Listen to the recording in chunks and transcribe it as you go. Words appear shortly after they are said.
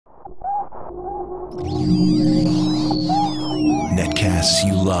Netcasts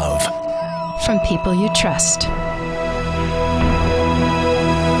you love. From people you trust.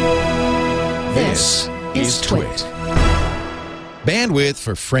 This is Twit. Bandwidth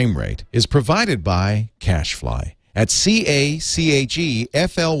for Framerate is provided by CacheFly at CacheFly.com.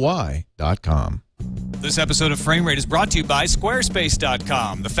 This episode of Framerate is brought to you by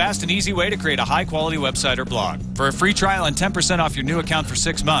Squarespace.com, the fast and easy way to create a high-quality website or blog. For a free trial and 10% off your new account for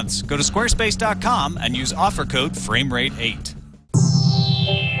 6 months, go to Squarespace.com and use offer code FRAMERATE8.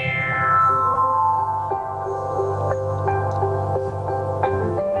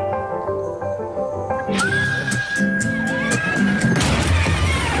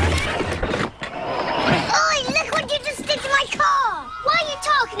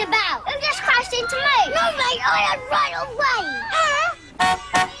 About? Who just crashed into me? No, mate, I am right away.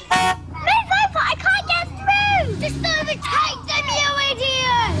 Move over, I can't get through. Just overtake them, you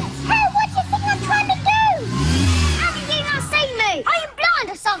idiot. Hey, what do you think I'm trying to do? How did you not see me? Are you blind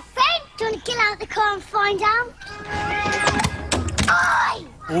or something? Do you want to get out of the car and find out? Oi!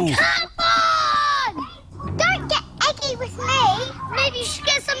 Ooh. Come on! Don't get eggy with me. Maybe you should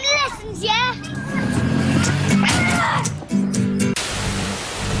get some lessons, yeah?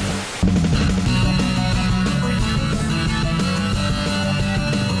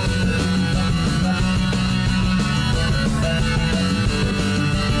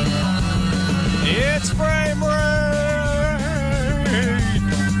 It's Frame Rate!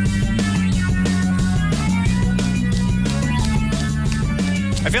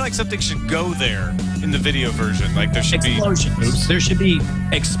 I feel like something should go there in the video version. Like there should explosions. be... There should be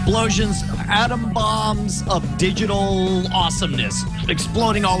explosions, atom bombs of digital awesomeness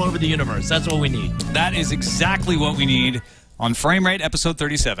exploding all over the universe. That's what we need. That is exactly what we need on Frame Rate, episode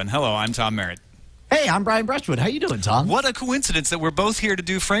 37. Hello, I'm Tom Merritt. Hey, I'm Brian Brushwood. How you doing, Tom? What a coincidence that we're both here to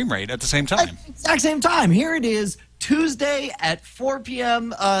do Frame Rate at the same time. Exact same time. Here it is, Tuesday at 4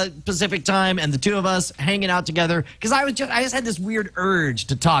 p.m. Pacific time, and the two of us hanging out together because I just had this weird urge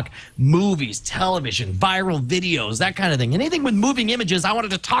to talk movies, television, viral videos, that kind of thing. Anything with moving images I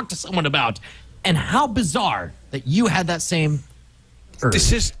wanted to talk to someone about. And how bizarre that you had that same urge.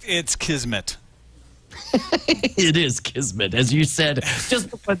 It's kismet. It is kismet, as you said just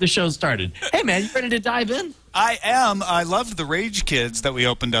before the show started. Hey, man, you ready to dive in? I am. I loved the Rage Kids that we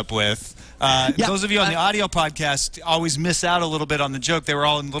opened up with. Those of you on the audio podcast always miss out a little bit on the joke. They were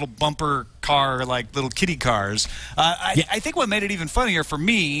all in little bumper car, like little kiddie cars. I think what made it even funnier for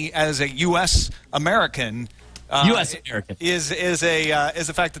me as a U.S. American, is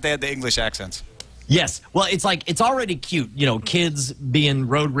the fact that they had the English accents. Yes. Well, it's already cute. You know, kids being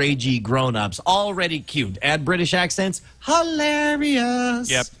road ragey grown-ups, already cute. Add British accents, hilarious.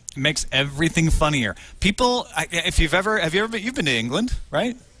 Yep. It makes everything funnier. People, if you've been to England,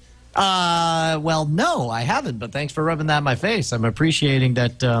 right? Well, no, I haven't, but thanks for rubbing that in my face. I'm appreciating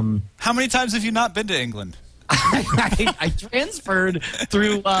that. How many times have you not been to England? I transferred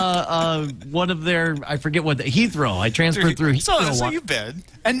through one of their, I forget what, Heathrow. I transferred through Heathrow. So you've been.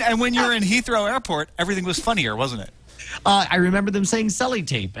 And when you were in Heathrow Airport, everything was funnier, wasn't it? I remember them saying celly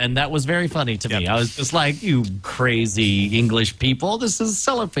tape, and that was very funny to me. I was just like, you crazy English people, this is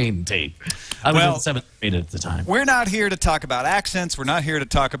cellophane tape. I was in 7th grade at the time. We're not here to talk about accents. We're not here to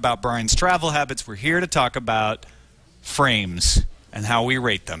talk about Brian's travel habits. We're here to talk about frames and how we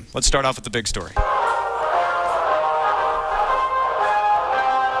rate them. Let's start off with the big story.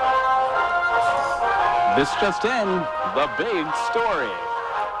 This just in, the big story.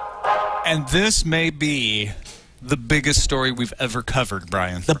 And this may be the biggest story we've ever covered,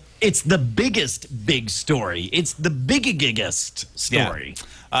 Brian. It's the biggest big story. It's the biggest story.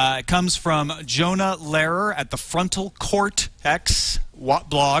 Yeah. It comes from Jonah Lehrer at the Frontal Cortex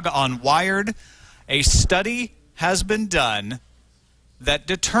blog on Wired. A study has been done that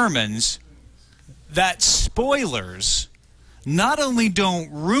determines that spoilers not only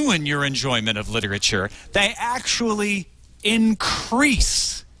don't ruin your enjoyment of literature, they actually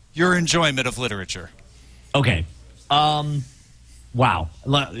increase your enjoyment of literature. Okay. Wow.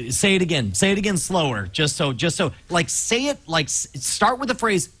 Say it again. Say it again slower. Just so, like, say it, like, start with the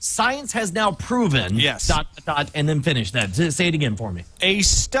phrase, science has now proven, yes. ... and then finish that. Say it again for me. A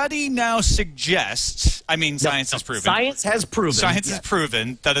study now suggests, science has proven. Science has proven. Science has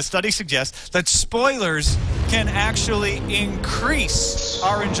proven that a study suggests that spoilers can actually increase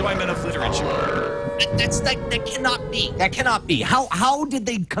our enjoyment of literature. That cannot be. That cannot be. How did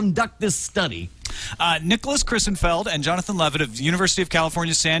they conduct this study? Nicholas Christenfeld and Jonathan Levitt of the University of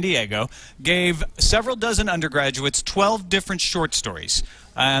California, San Diego, gave several dozen undergraduates 12 different short stories.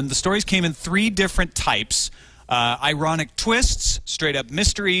 And the stories came in 3 different types. ironic twists, straight up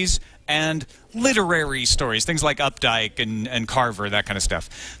mysteries, and literary stories, things like Updike and Carver, that kind of stuff.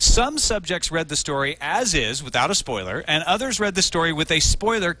 Some subjects read the story as is, without a spoiler, and others read the story with a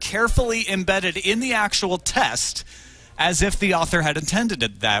spoiler carefully embedded in the actual test, as if the author had intended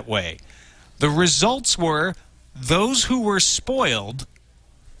it that way. The results were those who were spoiled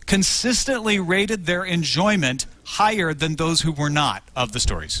consistently rated their enjoyment higher than those who were not of the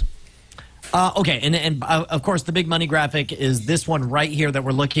stories. Okay, and of course, the big money graphic is this one right here that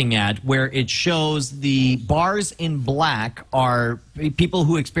we're looking at, where it shows the bars in black are people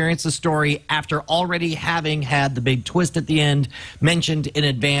who experience the story after already having had the big twist at the end mentioned in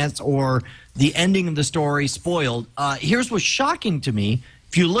advance, or the ending of the story spoiled. Here's what's shocking to me.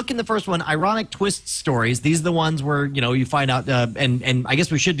 If you look in the first one, ironic twist stories, these are the ones where, you know, you find out, and I guess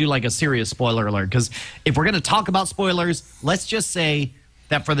we should do like a serious spoiler alert, because if we're going to talk about spoilers, let's just say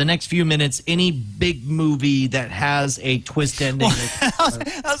that for the next few minutes, any big movie that has a twist ending. Well,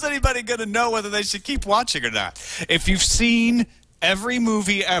 how's anybody going to know whether they should keep watching or not? If you've seen every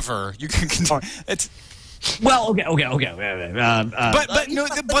movie ever, you can continue. It's well, okay. But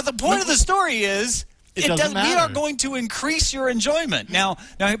the point of the story is it doesn't matter. We are going to increase your enjoyment. Now,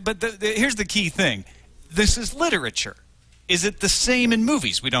 but here's the key thing: this is literature. Is it the same in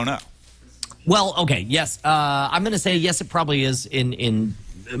movies? We don't know. Well, okay, yes. I'm going to say yes, it probably is in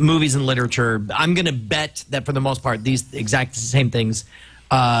movies and literature. I'm going to bet that for the most part, these exact same things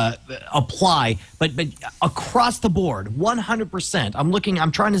apply. But across the board, 100%.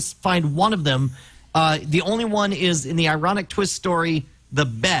 I'm trying to find one of them. The only one is in the ironic twist story. The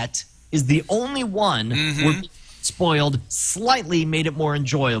bet is the only one where spoiled slightly made it more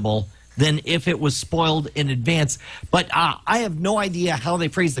enjoyable than if it was spoiled in advance. But I have no idea how they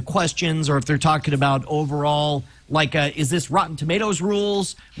phrase the questions, or if they're talking about overall, like, is this Rotten Tomatoes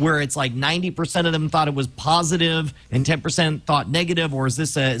rules, where it's like 90% of them thought it was positive and 10% thought negative, or is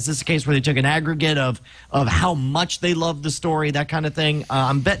this a case where they took an aggregate of how much they loved the story, that kind of thing?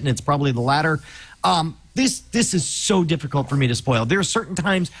 I'm betting it's probably the latter. This is so difficult for me to spoil. There are certain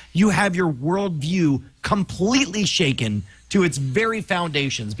times you have your worldview completely shaken to its very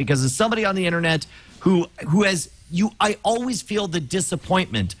foundations, because as somebody on the internet who has you, I always feel the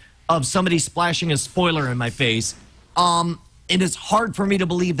disappointment of somebody splashing a spoiler in my face. It is hard for me to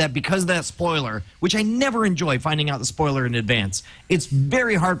believe that because of that spoiler, which I never enjoy finding out the spoiler in advance, it's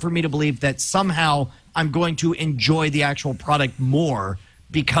very hard for me to believe that somehow I'm going to enjoy the actual product more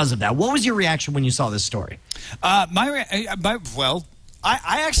because of that. What was your reaction when you saw this story? I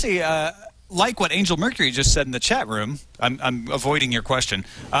actually like what Angel Mercury just said in the chat room. I'm avoiding your question.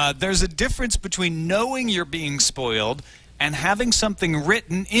 There's a difference between knowing you're being spoiled and having something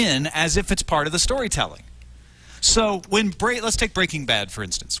written in as if it's part of the storytelling. So when let's take Breaking Bad, for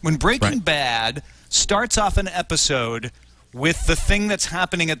instance. When Breaking Bad starts off an episode with the thing that's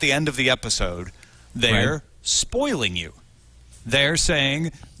happening at the end of the episode, they're spoiling you. They're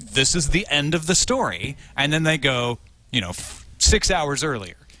saying, this is the end of the story, and then they go, 6 hours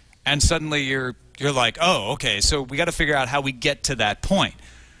earlier. And suddenly you're like, oh, okay, so we got to figure out how we get to that point.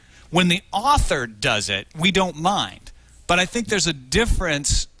 When the author does it, we don't mind. But I think there's a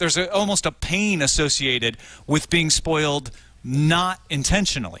difference, there's almost a pain associated with being spoiled not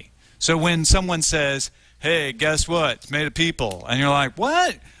intentionally. So when someone says, hey, guess what? It's made of people. And you're like,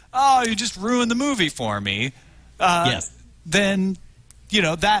 what? Oh, you just ruined the movie for me. Yes. Then,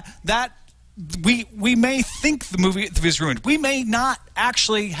 that we may think the movie is ruined. We may not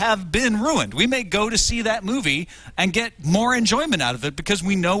actually have been ruined. We may go to see that movie and get more enjoyment out of it because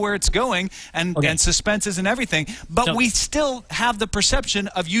we know where it's going and suspenses and everything. But we still have the perception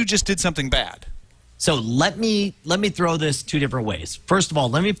of you just did something bad. So let me throw this two different ways. First of all,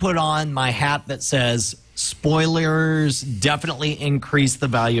 let me put on my hat that says spoilers definitely increase the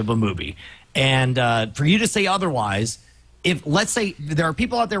value of a movie. And for you to say otherwise, if let's say there are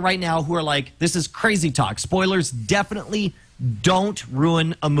people out there right now who are like, this is crazy talk. Spoilers definitely don't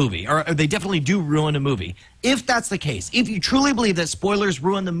ruin a movie, or they definitely do ruin a movie. If that's the case, if you truly believe that spoilers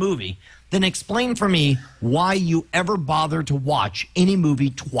ruin the movie, then explain for me why you ever bother to watch any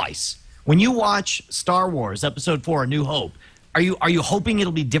movie twice. When you watch Star Wars Episode 4, A New Hope, are you hoping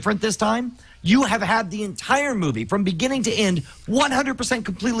it'll be different this time? You have had the entire movie from beginning to end 100%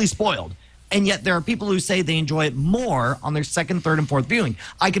 completely spoiled. And yet there are people who say they enjoy it more on their second, third, and fourth viewing.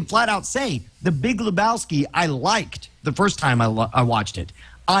 I can flat out say The Big Lebowski I liked the first time I watched it.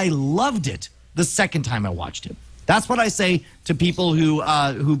 I loved it the second time I watched it. That's what I say to people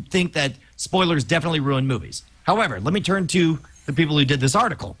who think that spoilers definitely ruin movies. However, let me turn to the people who did this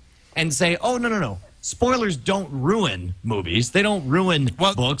article and say, oh, no. spoilers don't ruin movies. They don't ruin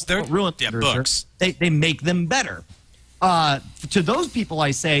books. They don't ruin literature. Books. They make them better. To those people,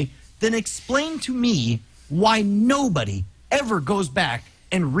 I say, then explain to me why nobody ever goes back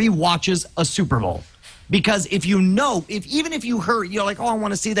and rewatches a Super Bowl. Because even if you heard, you're like, oh, I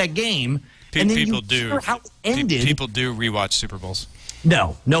want to see that game, and then people you hear how it ended. People do rewatch Super Bowls.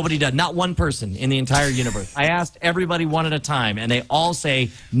 No, nobody does. Not one person in the entire universe. I asked everybody one at a time, and they all say,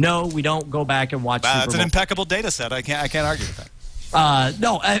 no, we don't go back and watch Super Bowl. That's an impeccable data set. I can't argue with that.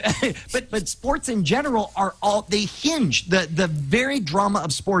 But sports in general they hinge. The very drama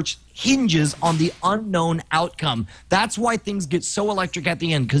of sports hinges on the unknown outcome. That's why things get so electric at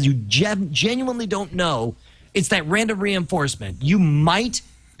the end, because you genuinely don't know. It's that random reinforcement. You might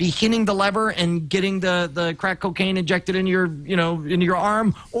be hitting the lever and getting the crack cocaine injected in into your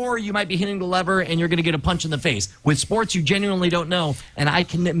arm, or you might be hitting the lever and you're going to get a punch in the face. With sports, you genuinely don't know, and I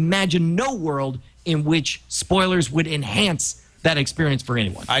can imagine no world in which spoilers would enhance that experience for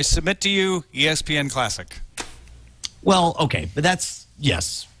anyone. I submit to you ESPN Classic. Well, okay, but that's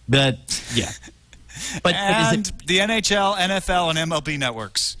yes, but yeah. But and the NHL, NFL, and MLB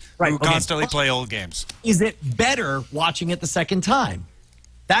networks who constantly play old games. Is it better watching it the second time?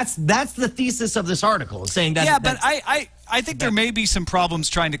 That's the thesis of this article, saying that. Yeah, but I think there may be some problems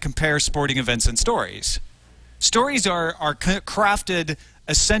trying to compare sporting events and stories. Stories are crafted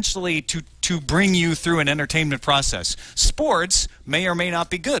essentially to bring you through an entertainment process. Sports may or may not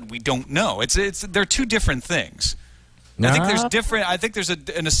be good. We don't know. They're two different things. I think there's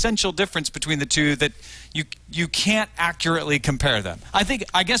an essential difference between the two that you can't accurately compare them.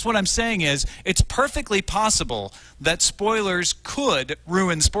 I guess what I'm saying is it's perfectly possible that spoilers could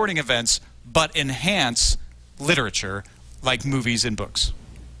ruin sporting events but enhance literature like movies and books.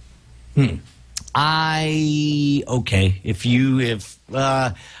 If I'm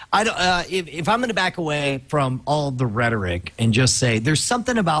going to back away from all the rhetoric and just say there's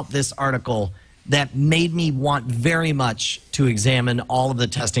something about this article that made me want very much to examine all of the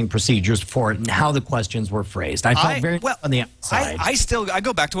testing procedures for it and how the questions were phrased. I felt very on the outside. I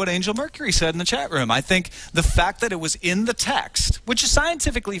go back to what Angel Mercury said in the chat room. I think the fact that it was in the text, which is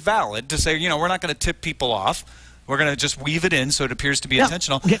scientifically valid to say, we're not going to tip people off. We're going to just weave it in so it appears to be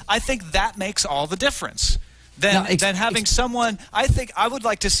intentional. Okay. I think that makes all the difference. Then having someone, I would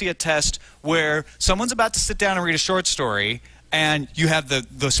like to see a test where someone's about to sit down and read a short story, and you have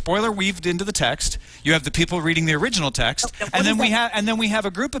the spoiler weaved into the text. You have the people reading the original text, and then we have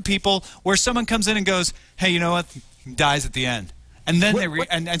a group of people where someone comes in and goes, "Hey, you know what? He dies at the end," and then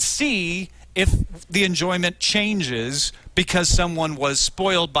and see if the enjoyment changes because someone was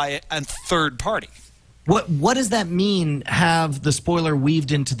spoiled by a third party. What does that mean, have the spoiler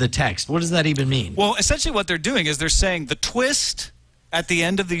weaved into the text? What does that even mean? Well, essentially what they're doing is they're saying the twist at the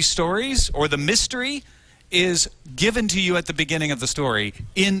end of these stories, or the mystery, is given to you at the beginning of the story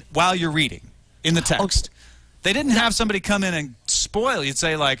while you're reading in the text. Okay. They didn't have somebody come in and spoil. You'd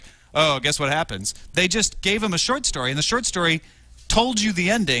say like, oh, guess what happens? They just gave them a short story, and the short story told you the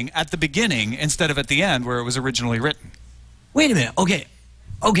ending at the beginning instead of at the end where it was originally written. Wait a minute. Okay.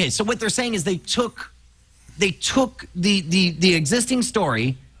 So what they're saying is they took the existing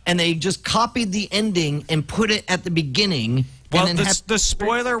story and they just copied the ending and put it at the beginning. Well, the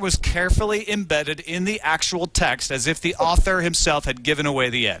spoiler was carefully embedded in the actual text as if the author himself had given away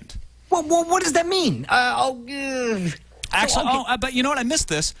the end. Well, what does that mean? But you know what? I missed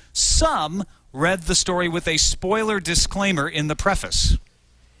this. Some read the story with a spoiler disclaimer in the preface.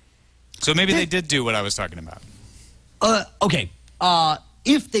 So maybe they did do what I was talking about. Okay.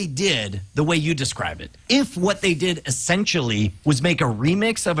 If they did the way you describe it, if what they did essentially was make a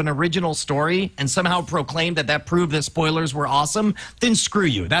remix of an original story and somehow proclaim that proved that spoilers were awesome, then screw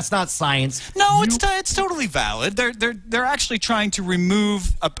you. That's not science. No, it's totally valid. They're actually trying to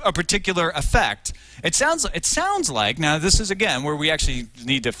remove a particular effect. It sounds like, now this is again where we actually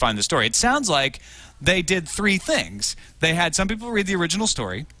need to find the story. It sounds like they did three things. They had some people read the original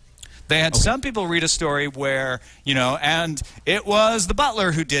story. They had some people read a story where, and it was the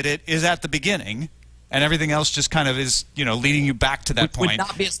butler who did it, is at the beginning, and everything else just kind of is, leading you back to that point. Would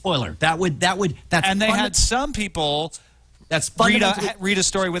not be a spoiler. That's and they had some people read a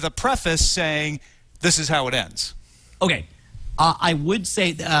story with a preface saying, this is how it ends. Okay. I would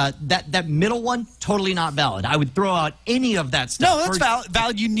say that middle one, totally not valid. I would throw out any of that stuff. No, that's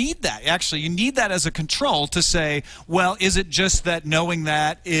valid. You need that. Actually, you need that as a control to say, well, is it just that knowing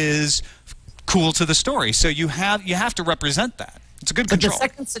that is cool to the story? So you have to represent that. It's a good But control. the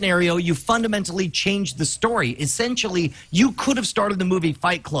second scenario, you fundamentally changed the story. Essentially, you could have started the movie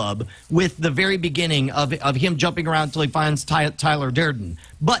Fight Club with the very beginning of him jumping around until he finds Tyler Durden.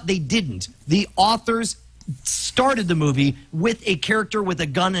 But they didn't. The authors started the movie with a character with a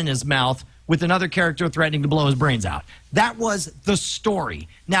gun in his mouth with another character threatening to blow his brains out. That was the story.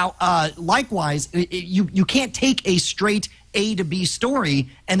 Now, likewise, you can't take a straight A to B story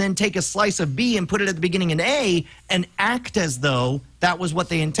and then take a slice of B and put it at the beginning in A and act as though that was what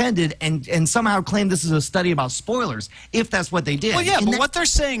they intended and somehow claim this is a study about spoilers, if that's what they did. Well, yeah, And but that- what they're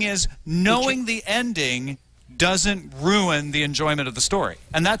saying is knowing the ending doesn't ruin the enjoyment of the story.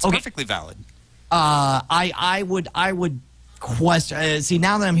 And that's perfectly valid. I would question. See,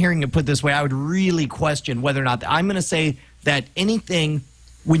 now that I'm hearing it put this way, I would really question whether or not I'm going to say that anything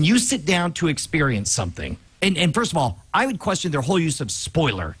when you sit down to experience something. And first of all, I would question their whole use of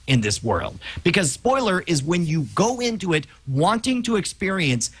spoiler in this world, because spoiler is when you go into it wanting to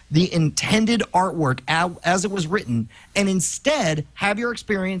experience the intended artwork as it was written, and instead have your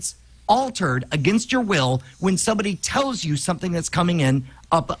experience altered against your will when somebody tells you something that's coming in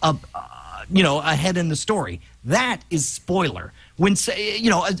ahead in the story. That is spoiler. When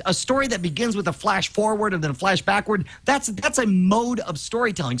a story that begins with a flash forward and then a flash backward, that's a mode of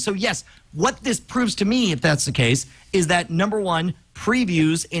storytelling. So yes, what this proves to me, if that's the case, is that number one,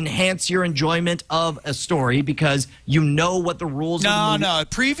 previews enhance your enjoyment of a story because you know what the rules. No, of the movie. no,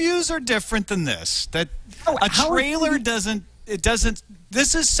 previews are different than this. That Oh, a how are trailer previews- doesn't. It doesn't.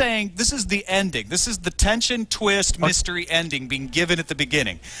 This is saying this is the ending. This is the tension, twist, mystery ending being given at the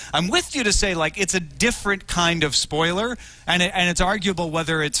beginning. I'm with you to say like it's a different kind of spoiler, and it's arguable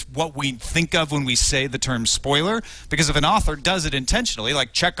whether it's what we think of when we say the term spoiler. Because if an author does it intentionally,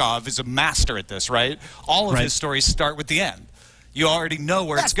 like Chekhov is a master at this, right? All of his stories start with the end. You already know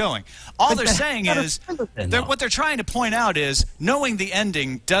where it's going. All But they're that's saying not a is, spoiler then, though. what they're trying to point out is knowing the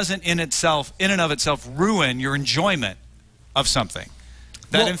ending doesn't in and of itself ruin your enjoyment of something.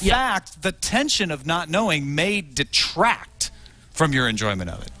 That in fact, the tension of not knowing may detract from your enjoyment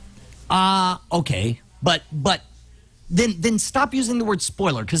of it. Okay, but then stop using the word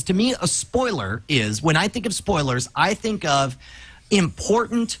spoiler, because to me a spoiler is, when I think of spoilers, I think of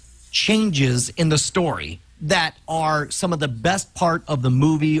important changes in the story that are some of the best part of the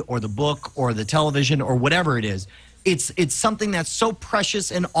movie or the book or the television or whatever it is. It's something that's so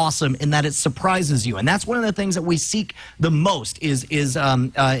precious and awesome in that it surprises you, and that's one of the things that we seek the most.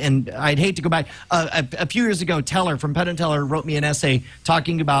 And I'd hate to go back a few years ago. Teller from Penn and Teller wrote me an essay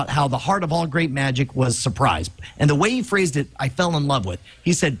talking about how the heart of all great magic was surprise, and the way he phrased it, I fell in love with.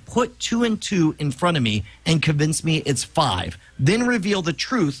 He said, "Put 2 and 2 in front of me and convince me it's 5. Then reveal the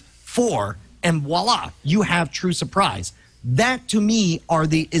truth 4, and voila, you have true surprise." That to me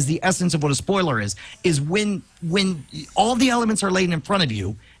is the essence of what a spoiler is when all the elements are laid in front of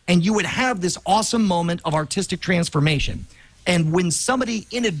you and you would have this awesome moment of artistic transformation. And when somebody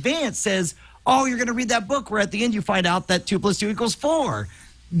in advance says, "Oh, you're going to read that book," where at the end you find out that 2 + 2 = 4,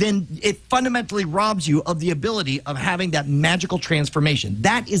 then it fundamentally robs you of the ability of having that magical transformation.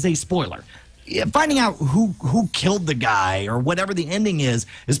 That is a spoiler. Finding out who killed the guy or whatever the ending is,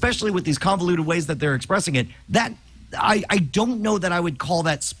 especially with these convoluted ways that they're expressing it, that I don't know that I would call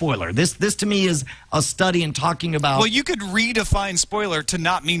that spoiler. This to me is a study in talking about. Well, you could redefine spoiler to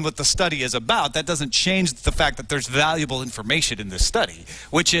not mean what the study is about. That doesn't change the fact that there's valuable information in this study,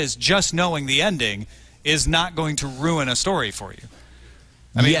 which is just knowing the ending is not going to ruin a story for you.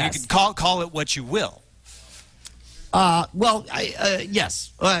 I mean, Yes. you can call it what you will.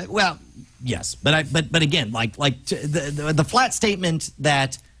 Yes. Yes. But again, the flat statement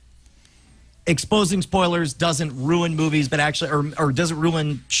that exposing spoilers doesn't ruin movies, but actually, or doesn't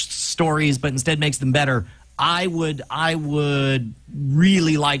ruin stories, but instead makes them better. I would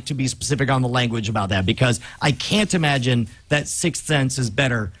really like to be specific on the language about that, because I can't imagine that Sixth Sense is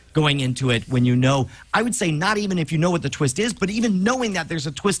better going into it when you know. I would say not even if you know what the twist is, but even knowing that there's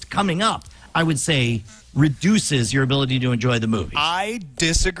a twist coming up, I would say reduces your ability to enjoy the movie. I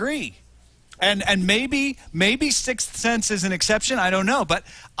disagree. And maybe Sixth Sense is an exception. I don't know, but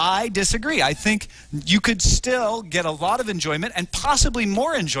I disagree. I think you could still get a lot of enjoyment and possibly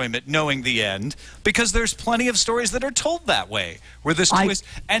more enjoyment knowing the end, because there's plenty of stories that are told that way, where this twist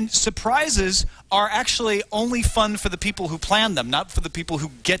and surprises are actually only fun for the people who plan them, not for the people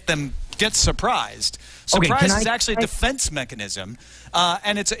who get surprised. Surprise is actually a defense mechanism,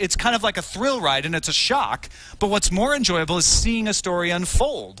 and it's kind of like a thrill ride, and it's a shock. But what's more enjoyable is seeing a story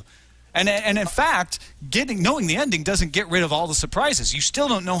unfold. And in fact, knowing the ending doesn't get rid of all the surprises. You still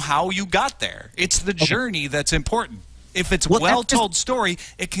don't know how you got there. It's the journey that's important. If it's a well-told story,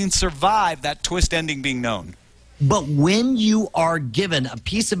 it can survive that twist ending being known. But when you are given a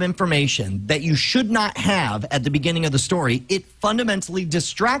piece of information that you should not have at the beginning of the story, it fundamentally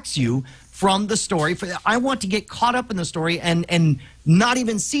distracts you from the story. I want to get caught up in the story and not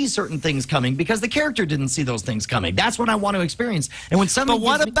even see certain things coming because the character didn't see those things coming. That's what I want to experience. And when somebody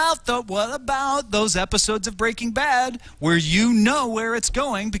what about those episodes of Breaking Bad where you know where it's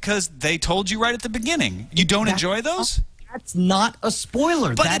going because they told you right at the beginning? You don't enjoy those? That's not a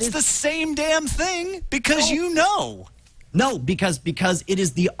spoiler. But it's the same damn thing because you know. No, because it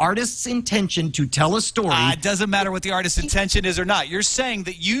is the artist's intention to tell a story. It doesn't matter what the artist's intention is or not. You're saying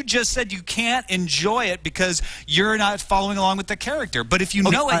that you just said you can't enjoy it because you're not following along with the character. But if you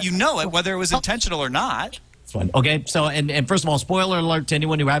know it, you know it, whether it was intentional or not. Okay, so, and first of all, spoiler alert to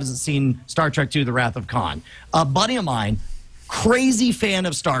anyone who hasn't seen Star Trek II, The Wrath of Khan. A buddy of mine, crazy fan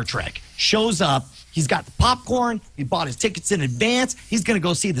of Star Trek, shows up. He's got the popcorn. He bought his tickets in advance. He's going to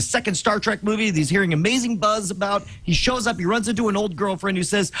go see the second Star Trek movie that he's hearing amazing buzz about. He shows up. He runs into an old girlfriend who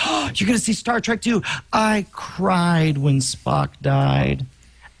says, "Oh, you're going to see Star Trek 2. I cried when Spock died."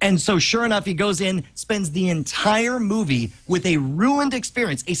 And so sure enough, he goes in, spends the entire movie with a ruined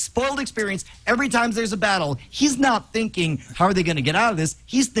experience, a spoiled experience. Every time there's a battle, he's not thinking, how are they going to get out of this?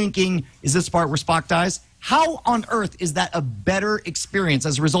 He's thinking, is this part where Spock dies? How on earth is that a better experience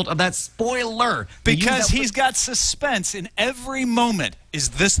as a result of that spoiler? Because he's got suspense in every moment. Is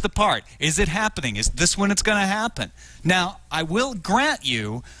this the part? Is it happening? Is this when it's going to happen? Now, I will grant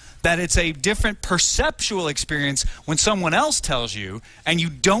you that it's a different perceptual experience when someone else tells you and you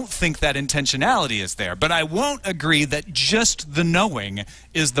don't think that intentionality is there. But I won't agree that just the knowing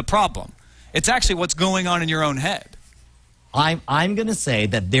is the problem. It's actually what's going on in your own head. I'm going to say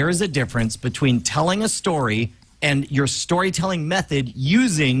that there is a difference between telling a story and your storytelling method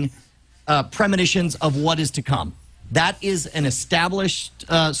using premonitions of what is to come. That is an established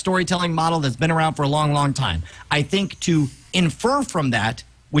storytelling model that's been around for a long, long time. I think to infer from that,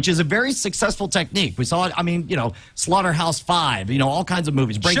 which is a very successful technique. We saw it, I mean, Slaughterhouse-5, all kinds of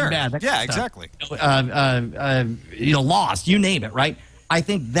movies, Breaking Bad. Yeah, exactly. Lost, you name it, right? I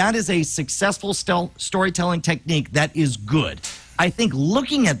think that is a successful storytelling technique that is good. I think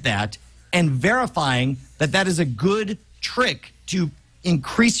looking at that and verifying that that is a good trick to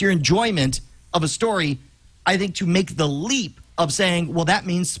increase your enjoyment of a story, I think to make the leap of saying, well, that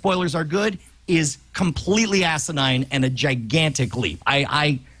means spoilers are good, is completely asinine and a gigantic leap.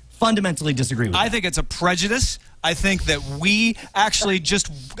 I fundamentally disagree with that. I think it's a prejudice. I think that we actually just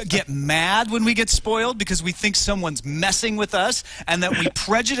get mad when we get spoiled because we think someone's messing with us and that we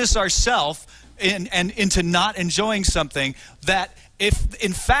prejudice ourselves into not enjoying something that if,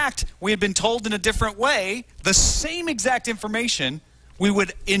 in fact, we had been told in a different way, the same exact information, we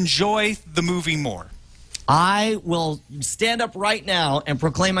would enjoy the movie more. I will stand up right now and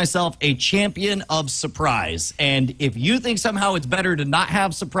proclaim myself a champion of surprise. And if you think somehow it's better to not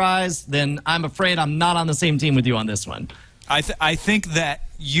have surprise, then I'm afraid I'm not on the same team with you on this one. I think that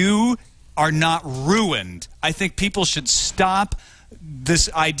you are not ruined. I think people should stop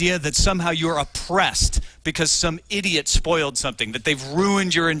this idea that somehow you're oppressed because some idiot spoiled something, that they've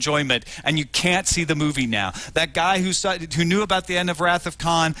ruined your enjoyment and you can't see the movie now. That guy who knew about the end of Wrath of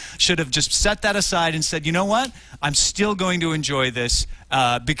Khan should have just set that aside and said, you know what? I'm still going to enjoy this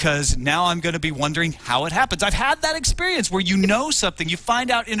because now I'm going to be wondering how it happens. I've had that experience where you know something, you find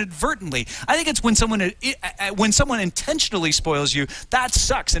out inadvertently. I think it's when someone intentionally spoils you, that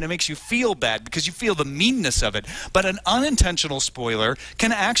sucks and it makes you feel bad because you feel the meanness of it. But an unintentional spoiler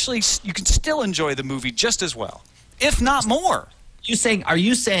can actually, you can still enjoy the movie just as well, if not more. Are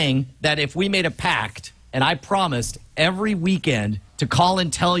you saying that if we made a pact and I promised every weekend to call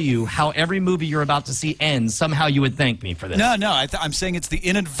and tell you how every movie you're about to see ends, somehow you would thank me for this? No, I'm saying it's the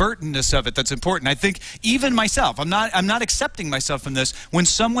inadvertentness of it that's important. I think even myself, I'm not accepting myself from this. When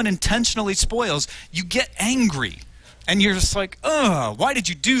someone intentionally spoils, you get angry. And you're just like, oh, why did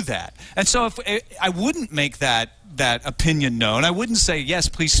you do that? And so if I wouldn't make that opinion known, I wouldn't say, yes,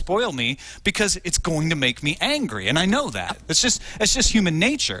 please spoil me, because it's going to make me angry. And I know that. It's just human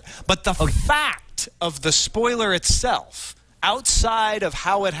nature. But the fact of the spoiler itself, outside of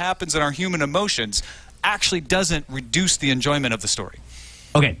how it happens in our human emotions, actually doesn't reduce the enjoyment of the story.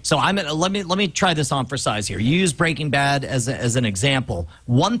 Okay, so let me try this on for size here. You use Breaking Bad as an example.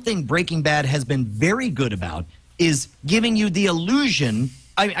 One thing Breaking Bad has been very good about is giving you the illusion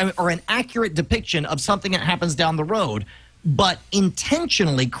or an accurate depiction of something that happens down the road, but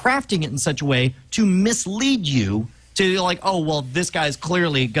intentionally crafting it in such a way to mislead you to like, oh, well, this guy's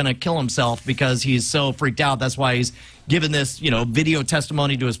clearly going to kill himself because he's so freaked out. That's why he's given this, video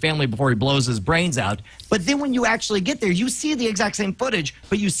testimony to his family before he blows his brains out. But then when you actually get there, you see the exact same footage,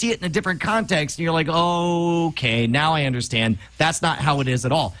 but you see it in a different context. And you're like, oh, okay, now I understand. That's not how it is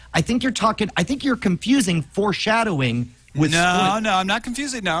at all. I think you're confusing foreshadowing with No, I'm not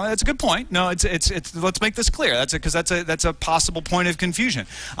confusing. No, that's a good point. No, it's let's make this clear. That's a possible point of confusion.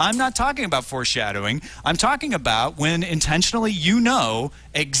 I'm not talking about foreshadowing. I'm talking about when intentionally you know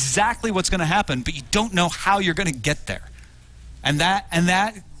exactly what's going to happen, but you don't know how you're going to get there. And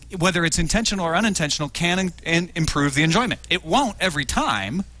that whether it's intentional or unintentional can improve the enjoyment. It won't every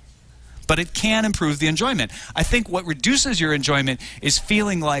time, but it can improve the enjoyment. I think what reduces your enjoyment is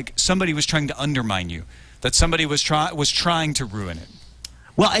feeling like somebody was trying to undermine you, that somebody was trying to ruin it.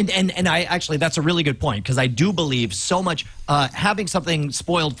 Well, and I actually, that's a really good point, because I do believe so much having something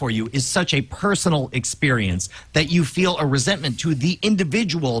spoiled for you is such a personal experience that you feel a resentment to the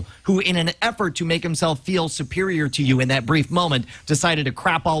individual who, in an effort to make himself feel superior to you in that brief moment, decided to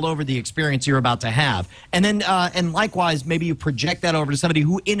crap all over the experience you're about to have. And then, and likewise, maybe you project that over to somebody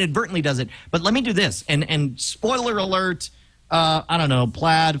who inadvertently does it. But let me do this, and spoiler alert, I don't know,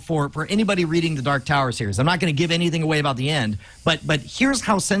 Plaid, for anybody reading the Dark Tower series. I'm not going to give anything away about the end, but here's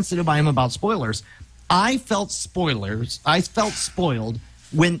how sensitive I am about spoilers. I felt spoiled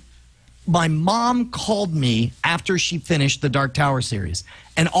when my mom called me after she finished the Dark Tower series,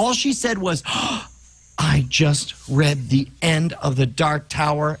 and all she said was, I just read the end of the Dark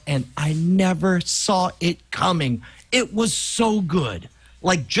Tower, and I never saw it coming. It was so good.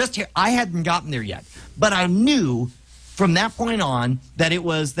 Like, just here, I hadn't gotten there yet, but I knew from that point on that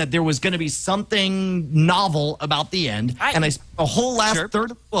there was going to be something novel about the end. And I spent a whole last third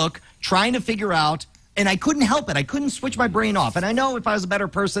of the book trying to figure out, and I couldn't help it. I couldn't switch my brain off. And I know if I was a better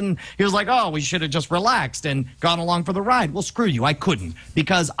person, he was like, oh, we should have just relaxed and gone along for the ride. Well, screw you. I couldn't,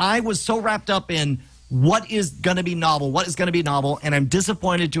 because I was so wrapped up in what is going to be novel, and I'm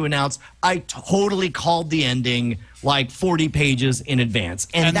disappointed to announce I totally called the ending like 40 pages in advance.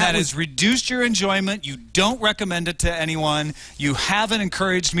 And that has reduced your enjoyment. You don't recommend it to anyone. You haven't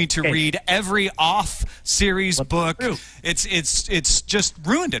encouraged me to read every off-series book. It's just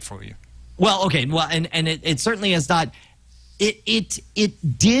ruined it for you. Well, okay. Well, and it certainly has not. It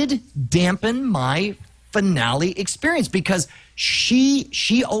did dampen my finale experience, because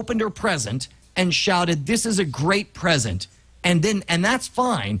she opened her present and shouted, "This is a great present," and that's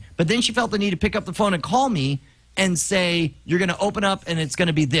fine. But then she felt the need to pick up the phone and call me and say, "You're going to open up and it's going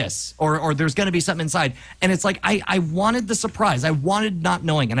to be this, or there's going to be something inside." And it's like I wanted the surprise, I wanted not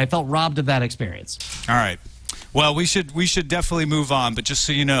knowing, and I felt robbed of that experience. All right. Well, we should definitely move on. But just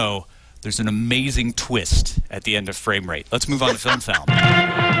so you know, there's an amazing twist at the end of Frame Rate. Let's move on to Film Found.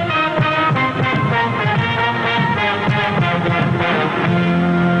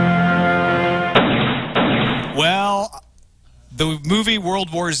 Well, the movie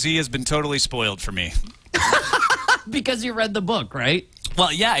World War Z has been totally spoiled for me. Because you read the book, right?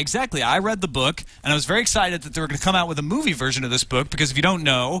 Well, yeah, exactly. I read the book, and I was very excited that they were going to come out with a movie version of this book, because if you don't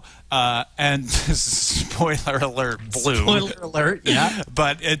know, and spoiler alert, Blue. Spoiler alert, yeah.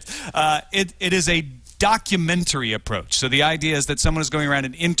 But it is a documentary approach. So the idea is that someone is going around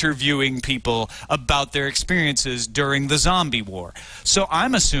and interviewing people about their experiences during the zombie war. So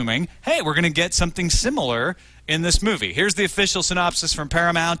I'm assuming, hey, we're going to get something similar in this movie. Here's the official synopsis from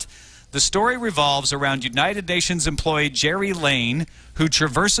Paramount. The story revolves around United Nations employee Jerry Lane, who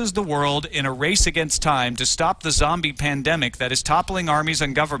traverses the world in a race against time to stop the zombie pandemic that is toppling armies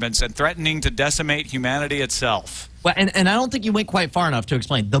and governments and threatening to decimate humanity itself. Well, and I don't think you went quite far enough to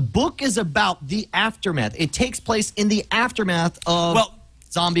explain. The book is about the aftermath. It takes place in the aftermath of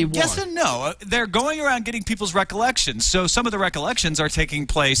zombie war. Yes and no. They're going around getting people's recollections. So some of the recollections are taking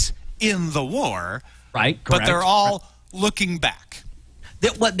place in the war. Right, correct. But they're all looking back.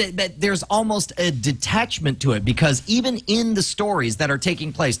 There's almost a detachment to it, because even in the stories that are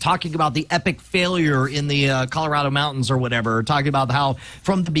taking place, talking about the epic failure in the Colorado mountains or whatever, talking about how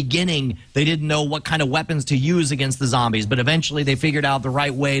from the beginning they didn't know what kind of weapons to use against the zombies, but eventually they figured out the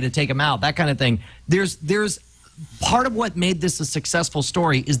right way to take them out, that kind of thing. There's part of what made this a successful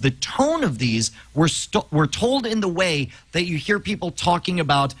story is the tone of these were told in the way that you hear people talking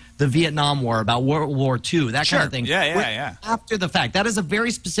about the Vietnam War, about World War II, that kind of thing. Yeah. After the fact. That is a very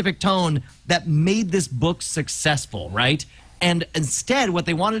specific tone that made this book successful, right? And instead, what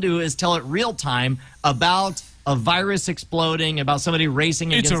they want to do is tell it real time about a virus exploding, about somebody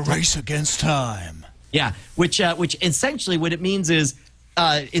racing against time. It's a race against time. Yeah, which essentially what it means is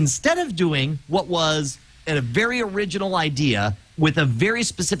instead of doing what was a very original idea with a very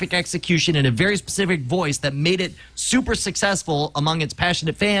specific execution and a very specific voice that made it super successful among its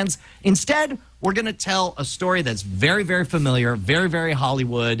passionate fans. Instead, we're going to tell a story that's very, very familiar, very, very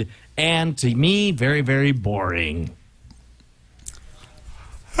Hollywood, and to me, very, very boring.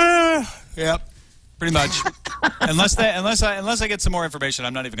 Yep, pretty much. unless I get some more information,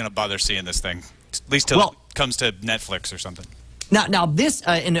 I'm not even going to bother seeing this thing. At least till it comes to Netflix or something. Now this,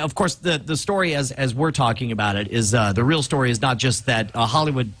 and of course, the story as we're talking about it is the real story is not just that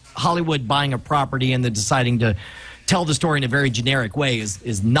Hollywood buying a property and then deciding to tell the story in a very generic way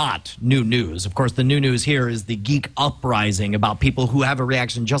is not new news. Of course, the new news here is the geek uprising about people who have a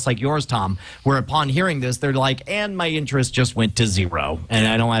reaction just like yours, Tom, where upon hearing this, they're like, and my interest just went to zero, and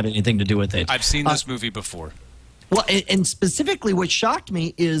I don't have anything to do with it. I've seen this movie before. Well, and specifically what shocked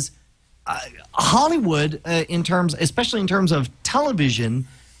me is Hollywood, especially in terms of television,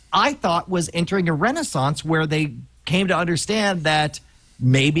 I thought was entering a renaissance where they came to understand that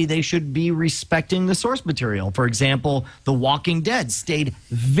maybe they should be respecting the source material. For example, The Walking Dead stayed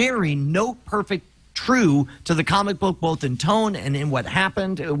very note-perfect true to the comic book, both in tone and in what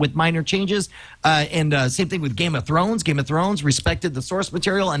happened with minor changes. And same thing with Game of Thrones. Game of Thrones respected the source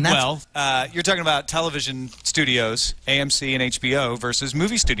material. And that's you're talking about television studios, AMC and HBO, versus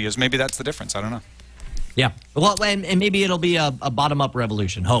movie studios. Maybe that's the difference. I don't know. Yeah. Well, and maybe it'll be a bottom-up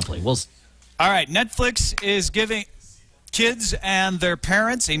revolution, hopefully. All right. Netflix is giving kids and their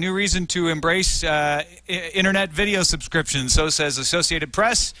parents a new reason to embrace internet video subscriptions. So says Associated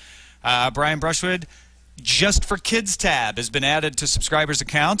Press. Brian Brushwood, Just for Kids tab has been added to subscribers'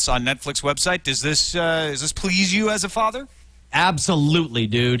 accounts on Netflix website. Does this please you as a father? Absolutely,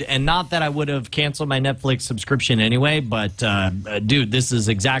 dude. And not that I would have canceled my Netflix subscription anyway, but, dude, this is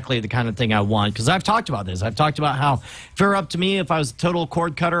exactly the kind of thing I want. Because I've talked about this. I've talked about how if it were up to me, if I was a total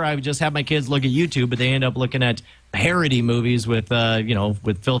cord cutter, I would just have my kids look at YouTube, but they end up looking at parody movies with,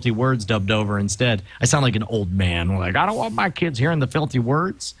 with filthy words dubbed over instead. I sound like an old man. Like, I don't want my kids hearing the filthy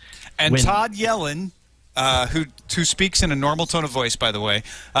words. And Todd Yellin, who speaks in a normal tone of voice, by the way,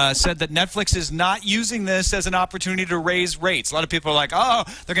 said that Netflix is not using this as an opportunity to raise rates. A lot of people are like, oh,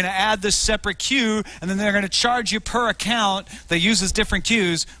 they're going to add this separate queue, and then they're going to charge you per account that uses different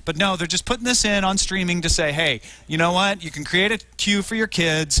queues. But no, they're just putting this in on streaming to say, hey, you know what? You can create a queue for your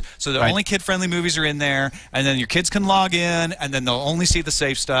kids, so the only kid-friendly movies are in there, and then your kids can log in, and then they'll only see the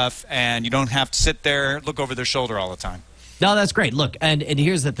safe stuff, and you don't have to sit there, look over their shoulder all the time. No, that's great. Look, and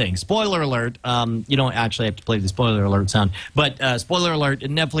here's the thing. Spoiler alert. You don't actually have to play the spoiler alert sound. But spoiler alert,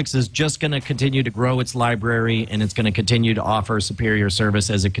 Netflix is just going to continue to grow its library, and it's going to continue to offer superior service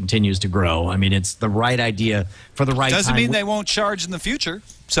as it continues to grow. I mean, it's the right idea for the right time. Doesn't mean they won't charge in the future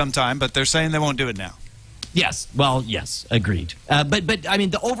sometime, but they're saying they won't do it now. Yes. Well, yes. Agreed. But I mean,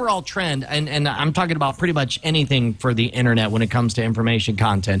 the overall trend, and I'm talking about pretty much anything for the internet when it comes to information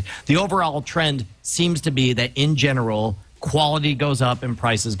content, the overall trend seems to be that, in general, quality goes up and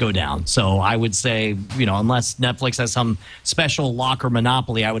prices go down. So I would say, unless Netflix has some special lock or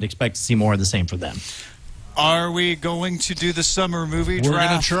monopoly, I would expect to see more of the same for them. Are we going to do the summer movie We're draft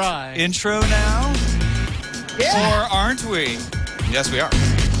gonna try. intro now? Yeah. Or aren't we? Yes, we are.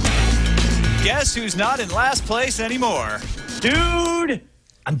 Guess who's not in last place anymore? Dude,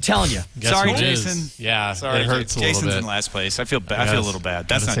 I'm telling you. Guess Sorry, who it is? Jason. Yeah, Sorry, it hurts a Jason's little bit. in last place. I feel bad. I feel a little bad.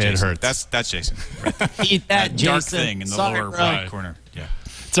 That's not Say it Jason. hurts. That's Jason. Eat that, Jason. Dark thing in the Sorry, lower bro. right corner. Yeah.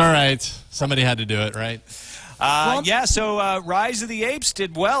 It's all right. Somebody had to do it, right? So Rise of the Apes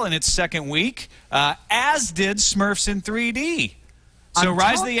did well in its second week, as did Smurfs in 3D. So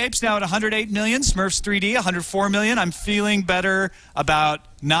Rise of the Apes now at 108 million, Smurfs 3D 104 million. I'm feeling better about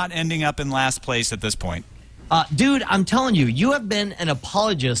not ending up in last place at this point. Dude, I'm telling you, you have been an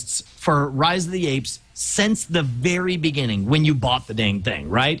apologist for Rise of the Apes since the very beginning when you bought the dang thing,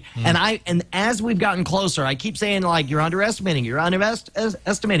 right? And as we've gotten closer, I keep saying, like, you're underestimating it.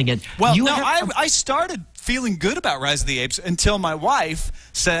 Well, I started feeling good about Rise of the Apes until my wife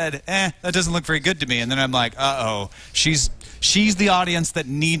said, that doesn't look very good to me. And then I'm like, uh-oh, she's the audience that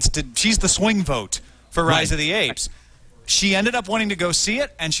needs to, she's the swing vote for Rise of the Apes. She ended up wanting to go see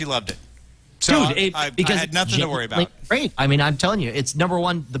it, and she loved it. So Dude, I because had nothing to worry about. Great. I mean, I'm telling you, it's number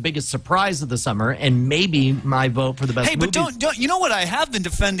one, the biggest surprise of the summer, and maybe my vote for the best movie. Hey, but don't you know what I have been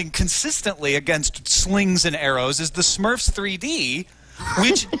defending consistently against slings and arrows is the Smurfs 3D,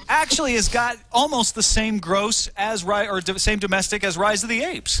 which actually has got almost the same gross as same domestic as Rise of the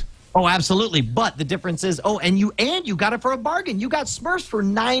Apes. Oh, absolutely. But the difference is, and you got it for a bargain. You got Smurfs for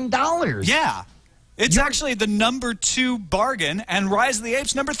 $9. Yeah. It's actually the number 2 bargain, and Rise of the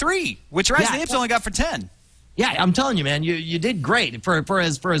Apes number 3, which Rise of the Apes only got for 10. Yeah, I'm telling you, man, you did great for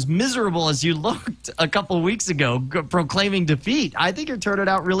as miserable as you looked a couple of weeks ago, proclaiming defeat. I think you're turning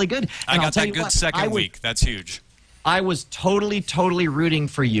out really good. I got that good second week. That's huge. I was totally rooting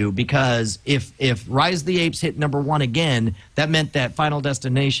for you because if Rise of the Apes hit number 1 again, that meant that Final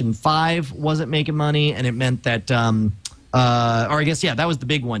Destination 5 wasn't making money, and it meant that or I guess, yeah, that was the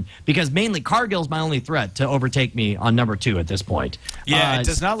big one. Because mainly Cargill's my only threat to overtake me on number 2 at this point. Yeah, it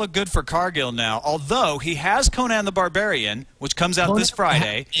does not look good for Cargill now. Although he has Conan the Barbarian, which comes out this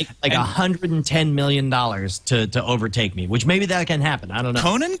Friday. Like $110 million to overtake me, which maybe that can happen. I don't know.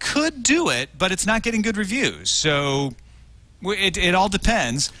 Conan could do it, but it's not getting good reviews. So it all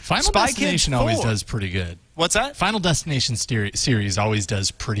depends. Final Destination always does pretty good. What's that? Final Destination series always does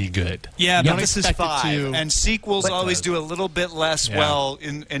pretty good. Yeah, but this is 5, and sequels always do a little bit less well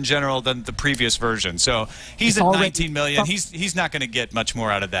in general than the previous version. So he's at $19 million. He's not going to get much more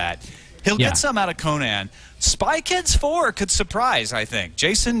out of that. He'll get some out of Conan. Spy Kids 4 could surprise, I think.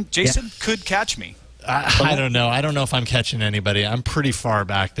 Jason could catch me. I don't know. I don't know if I'm catching anybody. I'm pretty far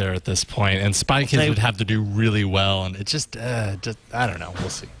back there at this point, and Spy Kids would have to do really well, and it just I don't know. We'll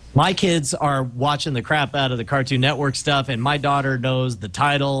see. My kids are watching the crap out of the Cartoon Network stuff, and my daughter knows the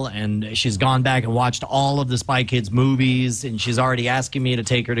title, and she's gone back and watched all of the Spy Kids movies, and she's already asking me to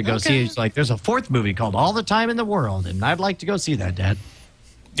take her to go see it. She's like, there's a 4th movie called All the Time in the World, and I'd like to go see that, Dad.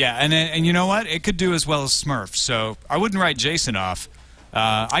 Yeah, and you know what? It could do as well as Smurfs, so I wouldn't write Jason off.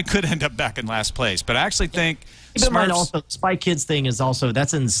 I could end up back in last place, but I actually think Keep in mind also, Spy Kids thing is also,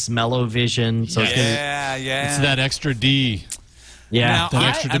 that's in Smell-O-Vision. So it's that extra D. Yeah.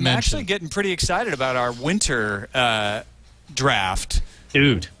 Now, I'm actually getting pretty excited about our winter draft.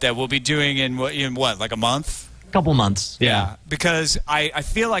 Dude. That we'll be doing in what, like a month? Couple months. Yeah. Because I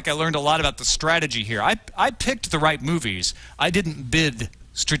feel like I learned a lot about the strategy here. I picked the right movies. I didn't bid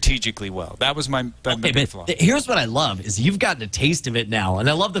strategically well. That was my big flaw. Here's what I love is you've gotten a taste of it now, and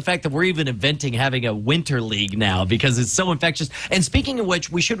I love the fact that we're even inventing having a winter league now because it's so infectious. And speaking of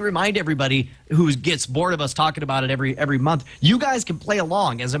which, we should remind everybody who gets bored of us talking about it every month, you guys can play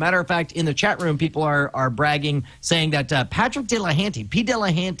along. As a matter of fact, in the chat room, people are bragging, saying that Patrick Delahanty, P.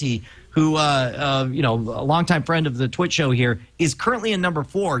 Delahanty, who, a longtime friend of the Twitch show here, is currently in number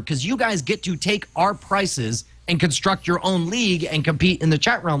 4 because you guys get to take our prices and construct your own league and compete in the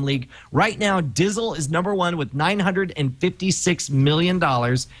Chat Realm League. Right now, Dizzle is number 1 with $956 million.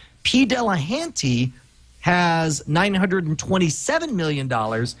 P. Delahanty has $927 million.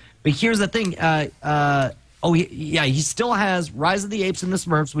 But here's the thing. He still has Rise of the Apes and the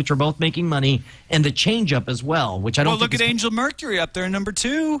Smurfs, which are both making money, and the Change-Up as well, which I don't think look at Angel Mercury up there in number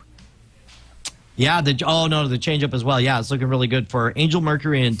 2. Yeah, the Change-Up as well. Yeah, it's looking really good for Angel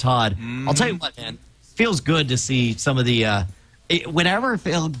Mercury and Todd. I'll tell you what, man. Feels good to see some of the whenever I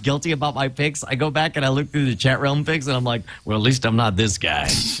feel guilty about my picks, I go back and I look through the Chat Realm picks and I'm like, well, at least I'm not this guy.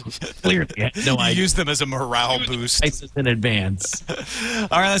 Clearly, I use them as a morale boost in advance. All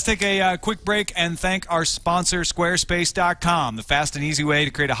right, let's take a quick break and thank our sponsor, Squarespace.com, the fast and easy way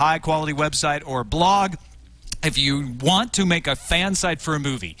to create a high-quality website or blog. If you want to make a fan site for a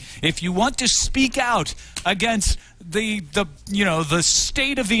movie, if you want to speak out against the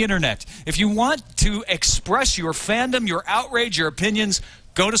state of the internet, if you want to express your fandom, your outrage, your opinions,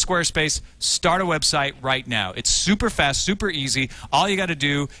 go to Squarespace, start a website right now. It's super fast, super easy. All you got to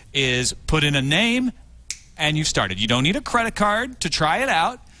do is put in a name and you've started. You don't need a credit card to try it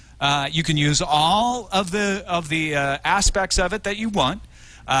out. You can use all of the aspects of it that you want.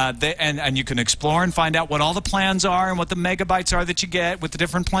 And you can explore and find out what all the plans are and what the megabytes are that you get with the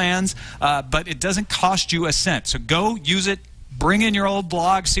different plans, but it doesn't cost you a cent. So go use it, bring in your old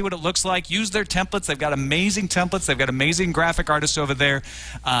blog, see what it looks like, use their templates. They've got amazing templates. They've got amazing graphic artists over there,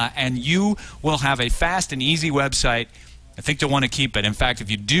 and you will have a fast and easy website. I think you'll want to keep it. In fact, if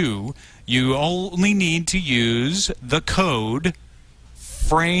you do, you only need to use the code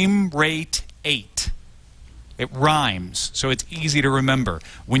FRAMERATE8. It rhymes, so it's easy to remember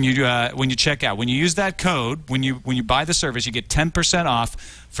when you check out. When you use that code, when you buy the service, you get 10% off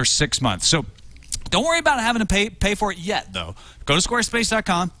for 6 months. So don't worry about having to pay for it yet, though. Go to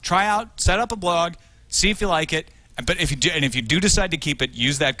Squarespace.com, try out, set up a blog, see if you like it. But if you do decide to keep it,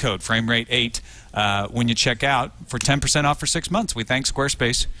 use that code FRAMERATE8 when you check out for 10% off for 6 months. We thank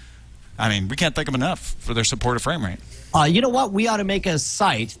Squarespace. I mean, we can't thank them enough for their support of FrameRate. You know what? We ought to make a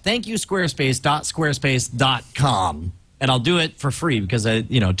site. Thank you, Squarespace.squarespace.com. And I'll do it for free because,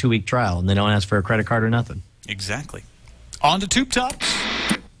 2-week trial, and they don't ask for a credit card or nothing. Exactly. On to Tube Talk.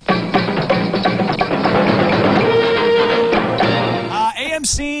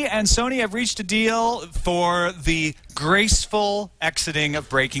 AMC and Sony have reached a deal for the graceful exiting of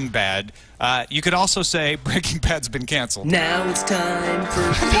Breaking Bad. You could also say Breaking Bad's been canceled. Now it's time for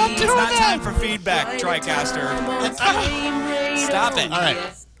It's not time for feedback, TriCaster. Stop it. All right.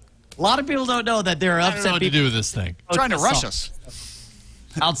 A lot of people don't know that there are I don't know upset what to people do with this thing. Trying to rush us.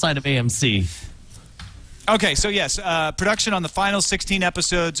 outside of AMC. Okay, so yes, production on the final 16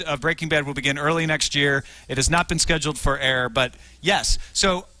 episodes of Breaking Bad will begin early next year. It has not been scheduled for air, but yes.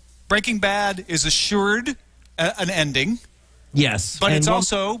 So Breaking Bad is assured an ending, Yes. but it's And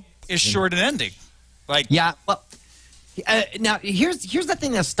also assured an ending. Like, Yeah. Well, now here's the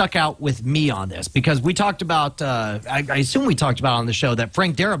thing that stuck out with me on this, because we talked about I assume we talked about on the show that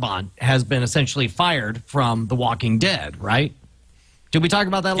Frank Darabont has been essentially fired from The Walking Dead, right? Did we talk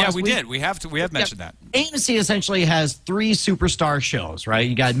about that last week? Yeah, we did. We have mentioned that. AMC essentially has 3 superstar shows, right?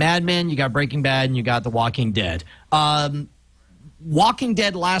 You got Mad Men, you got Breaking Bad, and you got The Walking Dead. Walking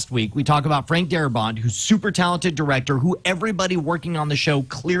Dead last week, we talk about Frank Darabont, who's super talented director, who everybody working on the show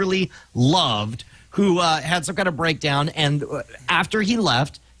clearly loved, who had some kind of breakdown, and after he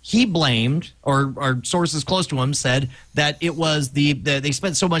left, he blamed, or sources close to him said that it was they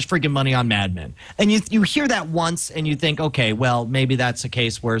spent so much freaking money on Mad Men. And you hear that once and you think, okay, well, maybe that's a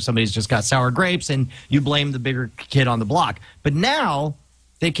case where somebody's just got sour grapes and you blame the bigger kid on the block. But now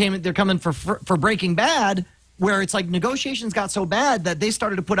they're coming for Breaking Bad, where it's like negotiations got so bad that they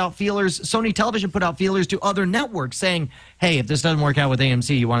started to put out feelers. Sony Television put out feelers to other networks saying, hey, if this doesn't work out with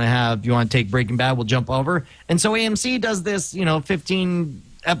AMC, you want to take Breaking Bad, we'll jump over. And so AMC does this, 15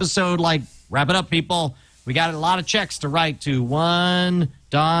 episode, like, wrap it up, people. We got a lot of checks to write to one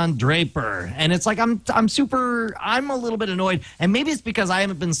Don Draper. And it's like, I'm a little bit annoyed. And maybe it's because I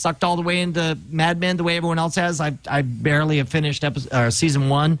haven't been sucked all the way into Mad Men the way everyone else has. I barely have finished season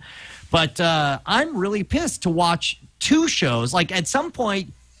 1. But I'm really pissed to watch 2 shows. Like, at some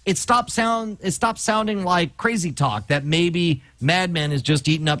point, it stopped sounding like crazy talk that maybe Mad Men is just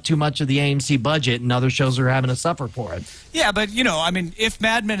eating up too much of the AMC budget and other shows are having to suffer for it. Yeah, but, if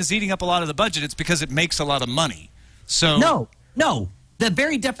Mad Men is eating up a lot of the budget, it's because it makes a lot of money. So No. The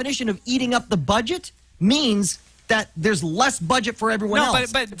very definition of eating up the budget means that there's less budget for everyone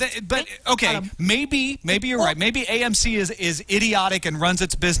else. But okay, maybe you're right. Maybe AMC is idiotic and runs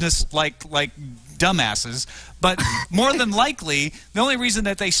its business like dumbasses. But more than likely, the only reason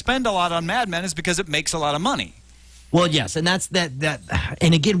that they spend a lot on Mad Men is because it makes a lot of money. Well, yes, and that's that.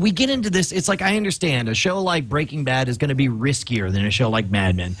 And again, we get into this. It's like, I understand a show like Breaking Bad is going to be riskier than a show like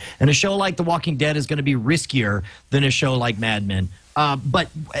Mad Men, and a show like The Walking Dead is going to be riskier than a show like Mad Men. But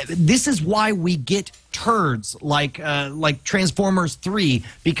this is why we get turds like Transformers 3,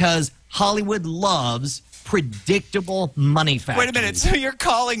 because Hollywood loves predictable money factories. Wait a minute. So you're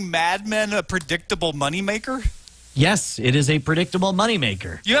calling Mad Men a predictable moneymaker? Yes, it is a predictable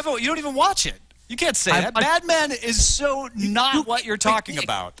moneymaker. You don't even watch it. You can't say that. Mad Men is so not what you're talking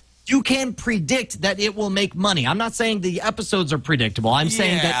about. You can predict that it will make money. I'm not saying the episodes are predictable. I'm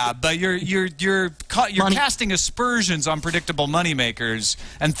saying that. Yeah, but you're casting aspersions on predictable moneymakers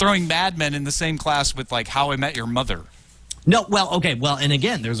and throwing Mad Men in the same class with, like, How I Met Your Mother. No, and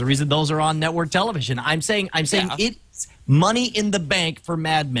again, there's a reason those are on network television. I'm saying it's money in the bank for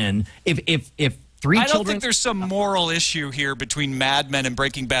Mad Men. If I don't think there's some moral issue here between Mad Men and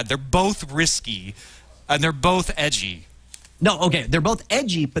Breaking Bad. They're both risky, and they're both edgy. No, okay, they're both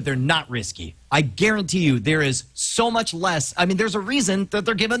edgy, but they're not risky. I guarantee you there is so much less. I mean, there's a reason that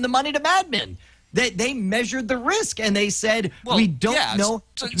they're giving the money to Mad Men. They measured the risk, and they said, we don't know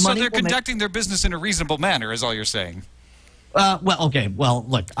how much so money they're we'll conducting their business in a reasonable manner, is all you're saying.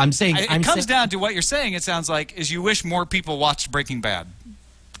 Look, I'm saying... It comes down to what you're saying, it sounds like, is you wish more people watched Breaking Bad.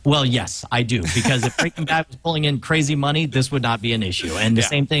 Well, yes, I do, because if Breaking Bad was pulling in crazy money, this would not be an issue. And the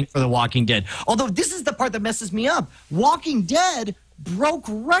same thing for The Walking Dead. Although this is the part that messes me up. Walking Dead broke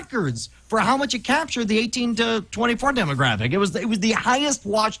records for how much it captured the 18 to 24 demographic. It was the highest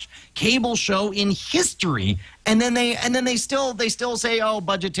watched cable show in history. And then they still say, oh,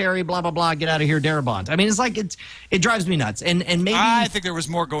 budgetary, blah blah blah, get out of here, Darabont. I mean, it's like it drives me nuts. And maybe I think there was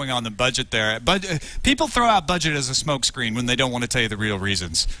more going on than budget there. But people throw out budget as a smokescreen when they don't want to tell you the real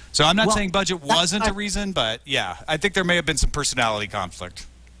reasons. So I'm not saying budget wasn't a reason, but yeah, I think there may have been some personality conflict.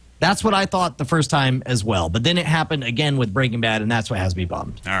 That's what I thought the first time as well. But then it happened again with Breaking Bad, and that's what has me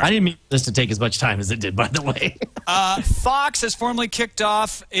bummed. All right. I didn't mean this to take as much time as it did, by the way. Fox has formally kicked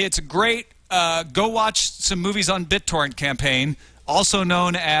off its great Go Watch Some Movies on BitTorrent campaign, also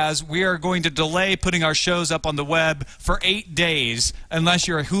known as we are going to delay putting our shows up on the web for 8 days unless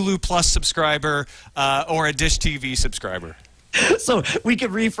you're a Hulu Plus subscriber or a Dish TV subscriber. So we could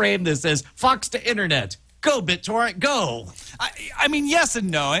reframe this as Fox to Internet. Go, BitTorrent, go. I mean, yes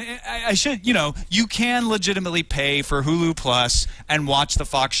and no. I should, you can legitimately pay for Hulu Plus and watch the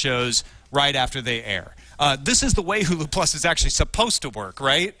Fox shows right after they air. This is the way Hulu Plus is actually supposed to work,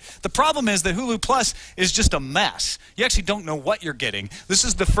 right? The problem is that Hulu Plus is just a mess. You actually don't know what you're getting. This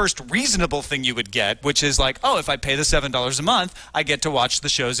is the first reasonable thing you would get, which is like, oh, if I pay the $7 a month, I get to watch the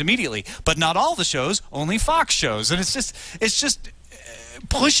shows immediately. But not all the shows, only Fox shows. And it's just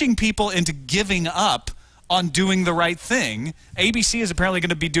pushing people into giving up on doing the right thing. ABC is apparently going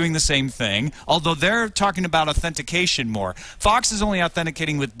to be doing the same thing, although they're talking about authentication more. Fox is only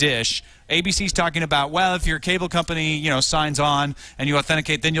authenticating with Dish. ABC's talking about, well, if your cable company, signs on and you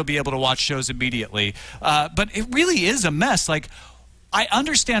authenticate, then you'll be able to watch shows immediately. But it really is a mess. Like, I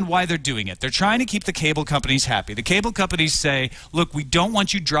understand why they're doing it. They're trying to keep the cable companies happy. The cable companies say, look, we don't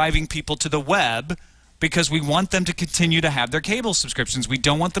want you driving people to the web because we want them to continue to have their cable subscriptions. We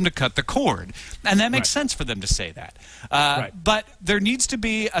don't want them to cut the cord. And that makes sense for them to say that. But there needs to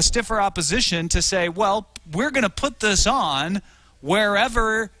be a stiffer opposition to say, well, we're going to put this on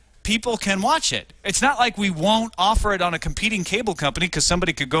wherever people can watch it. It's not like we won't offer it on a competing cable company because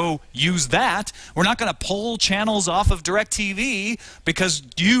somebody could go use that. We're not going to pull channels off of DirecTV because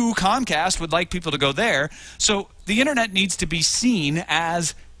you, Comcast, would like people to go there. So the internet needs to be seen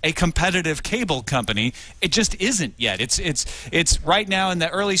as a competitive cable company. It just isn't yet. It's right now in the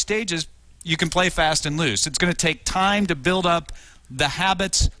early stages. You can play fast and loose. It's going to take time to build up the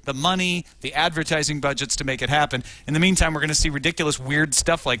habits, the money, the advertising budgets to make it happen. In the meantime, we're going to see ridiculous, weird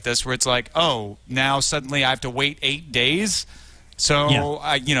stuff like this where it's like, oh, now suddenly I have to wait 8 days. So,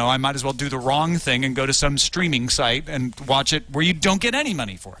 I might as well do the wrong thing and go to some streaming site and watch it where you don't get any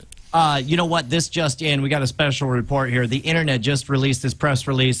money for it. You know what? This just in. We got a special report here. The internet just released this press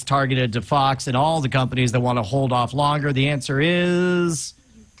release targeted to Fox and all the companies that want to hold off longer. The answer is...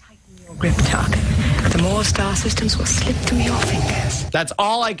 grip, Tuck. The more star systems will slip through your fingers. That's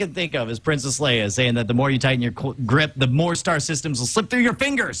all I can think of is Princess Leia saying that the more you tighten your grip, the more star systems will slip through your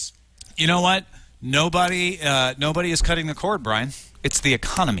fingers. You know what? Nobody is cutting the cord, Brian. It's the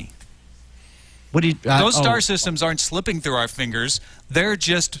economy. What do you? Those star systems aren't slipping through our fingers. They're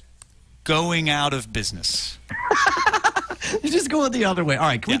just going out of business. Just going the other way. All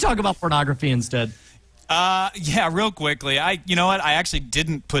right, can we talk about pornography instead? Yeah, real quickly. You know what? I actually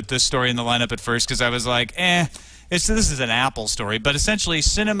didn't put this story in the lineup at first because I was like, this is an Apple story. But essentially,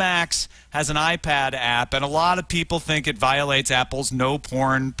 Cinemax has an iPad app, and a lot of people think it violates Apple's no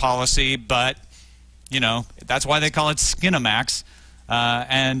porn policy, but, that's why they call it Skinemax.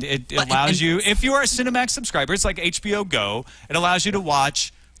 And it allows you, if you are a Cinemax subscriber, it's like HBO Go, it allows you to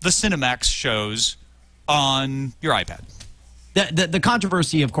watch the Cinemax shows on your iPad. The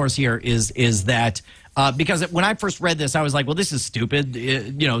controversy, of course, here is that because when I first read this, I was like, well, this is stupid.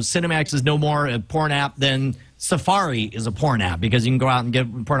 Cinemax is no more a porn app than Safari is a porn app because you can go out and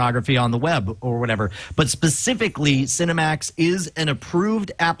get pornography on the web or whatever. But specifically, Cinemax is an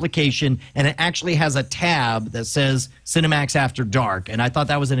approved application, and it actually has a tab that says Cinemax After Dark. And I thought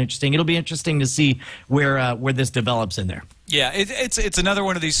that was it'll be interesting to see where this develops in there. Yeah, it's another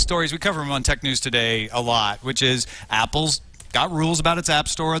one of these stories. We cover them on Tech News Today a lot, which is Apple's got rules about its app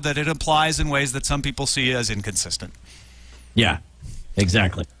store that it applies in ways that some people see as inconsistent. Yeah,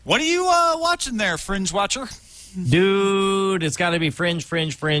 exactly. What are you watching there, Fringe Watcher? Dude, it's got to be Fringe,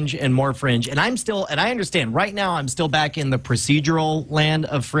 and more Fringe. And I understand, right now I'm still back in the procedural land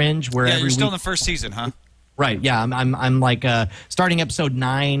of Fringe. Where you're still in the first season, huh? Right, yeah. I'm like starting episode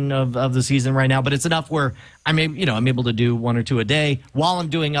 9 of the season right now, but it's enough where I'm able to do 1 or 2 a day while I'm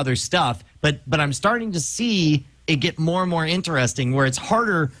doing other stuff. But I'm starting to see it get more and more interesting where it's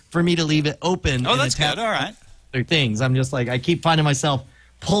harder for me to leave it open. Oh, that's good. All right. Other things. I'm just like, I keep finding myself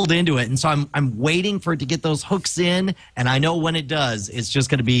pulled into it, and so I'm waiting for it to get those hooks in, and I know when it does, it's just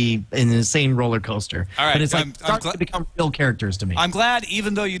going to be an insane roller coaster. All right, but it's starting to become real characters to me. I'm glad,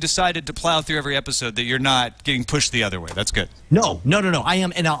 even though you decided to plow through every episode, that you're not getting pushed the other way. That's good. No. I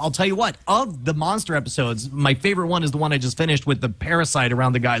am, and I'll tell you what. Of the monster episodes, my favorite one is the one I just finished with the parasite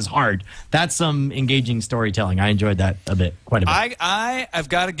around the guy's heart. That's some engaging storytelling. I enjoyed that quite a bit. I've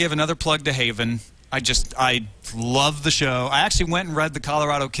got to give another plug to Haven. I love the show. I actually went and read The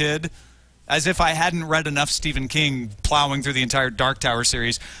Colorado Kid, as if I hadn't read enough Stephen King plowing through the entire Dark Tower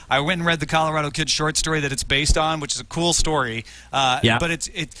series. I went and read the Colorado Kid short story that it's based on, which is a cool story. But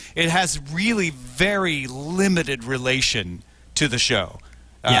it has really very limited relation to the show.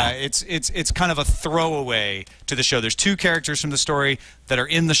 It's kind of a throwaway to the show. There's two characters from the story that are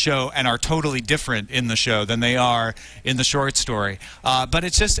in the show and are totally different in the show than they are in the short story. But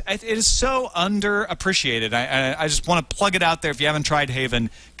it is so underappreciated. I just want to plug it out there. If you haven't tried Haven,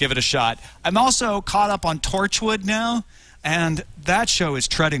 give it a shot. I'm also caught up on Torchwood now, and that show is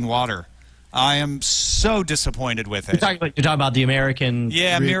treading water. I am so disappointed with it. You're talking about the American...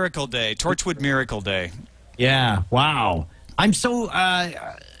 Miracle Day. Torchwood Miracle Day. Yeah, wow. I'm so...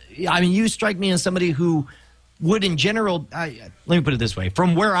 you strike me as somebody who would, in general... let me put it this way.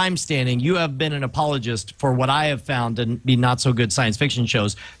 From where I'm standing, you have been an apologist for what I have found to be not-so-good science fiction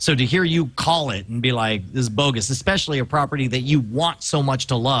shows. So to hear you call it and be like, this is bogus, especially a property that you want so much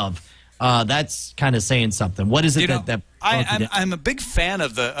to love... that's kind of saying something. What is it that I'm a big fan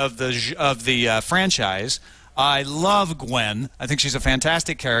of the franchise. I love Gwen. I think she's a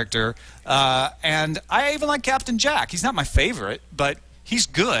fantastic character, and I even like Captain Jack. He's not my favorite, but he's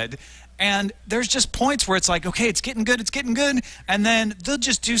good. And there's just points where it's like, okay, it's getting good, and then they'll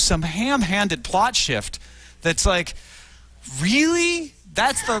just do some ham-handed plot shift that's like, really?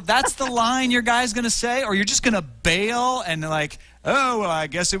 That's the line your guy's gonna say, or you're just gonna bail and like, oh, well, I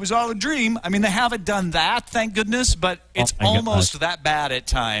guess it was all a dream. I mean, they haven't done that, thank goodness, but it's almost that bad at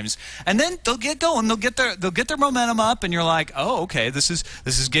times. And then they'll get going, they'll get their momentum up, and you're like, oh, okay, this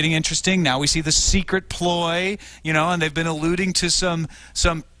is getting interesting. Now we see the secret ploy, and they've been alluding to some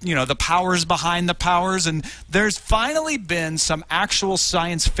the powers behind the powers, and there's finally been some actual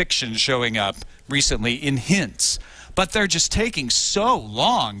science fiction showing up recently in hints. But they're just taking so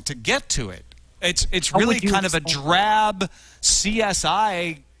long to get to it. It's really kind of a drab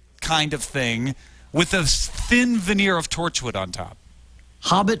CSI kind of thing with a thin veneer of Torchwood on top.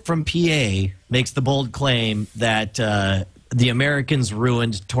 Hobbit from PA makes the bold claim that the Americans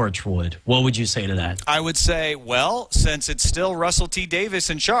ruined Torchwood. What would you say to that? I would say, well, since it's still Russell T. Davies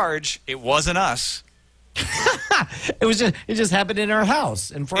in charge, it wasn't us. It just happened in our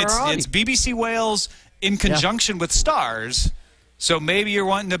house and for our audience. It's BBC Wales in conjunction with Stars. So maybe you're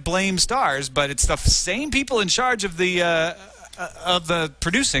wanting to blame Stars, but it's the same people in charge of the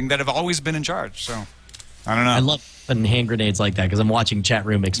producing that have always been in charge. So I don't know. I love putting hand grenades like that because I'm watching chat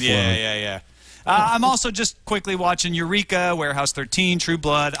room explode. Yeah. I'm also just quickly watching Eureka, Warehouse 13, True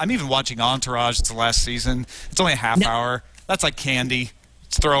Blood. I'm even watching Entourage. It's the last season. It's only a half hour. That's like candy.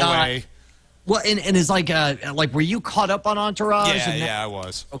 It's throwaway. Well, and it's like were you caught up on Entourage? Yeah, I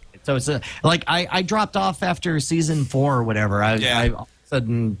was. Okay. So it's I dropped off after season 4 or whatever. All of a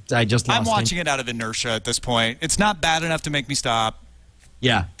sudden I just lost. I'm watching it out of inertia at this point. It's not bad enough to make me stop.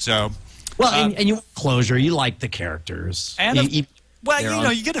 Yeah. So. Well, and you want closure. You like the characters. And you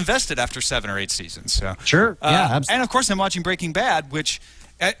get invested after 7 or 8 seasons. So. Sure. Yeah. Absolutely. And of course, I'm watching Breaking Bad, which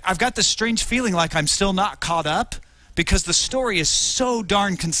I've got this strange feeling like I'm still not caught up because the story is so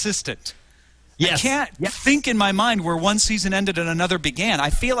darn consistent. Yes. I can't think in my mind where one season ended and another began.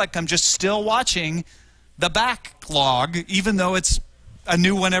 I feel like I'm just still watching the backlog, even though it's a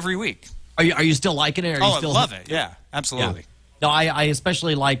new one every week. Are you still liking it? I love it. Yeah, absolutely. Yeah. No, I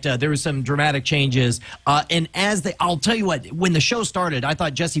especially liked there was some dramatic changes. And I'll tell you what, when the show started, I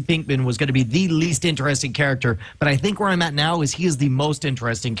thought Jesse Pinkman was going to be the least interesting character. But I think where I'm at now is he is the most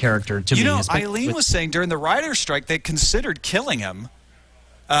interesting character to me. Eileen was saying during the writer's strike they considered killing him.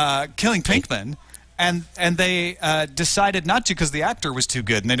 Killing Pinkman, and they decided not to because the actor was too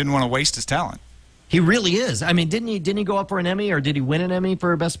good and they didn't want to waste his talent. He really is. I mean, didn't he go up for an Emmy or did he win an Emmy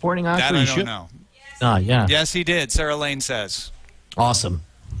for Best Supporting Actor? That I don't know. Yeah. Yes, he did. Sarah Lane says. Awesome.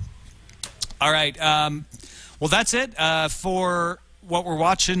 All right. Well, that's it for what we're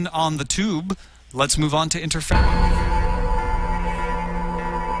watching on the tube. Let's move on to Interfact.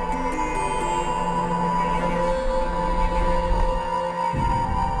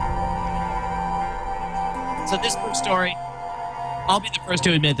 So this first story, I'll be the first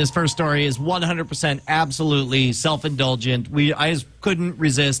to admit, this first story is 100% absolutely self-indulgent. I just couldn't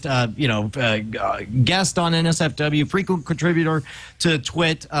resist, guest on NSFW, frequent contributor to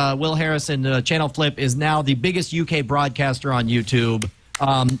Twit, Will Harrison, Channel Flip, is now the biggest UK broadcaster on YouTube.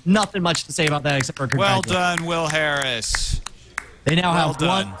 Nothing much to say about that except for congratulations. Well done, Will Harris. They now have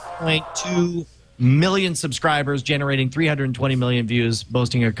 1.2 million subscribers, generating 320 million views,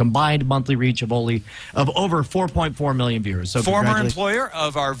 boasting a combined monthly reach of over 4.4 million viewers. So former employer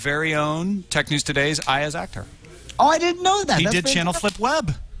of our very own Tech News Today's Ayaz Akhtar. Oh, I didn't know that. He did Channel Flip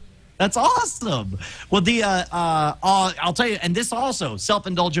Web. That's awesome. Well, I'll tell you, and this also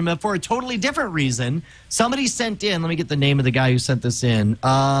self-indulgent, but for a totally different reason. Somebody sent in. Let me get the name of the guy who sent this in.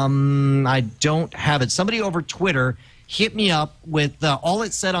 I don't have it. Somebody over Twitter hit me up with all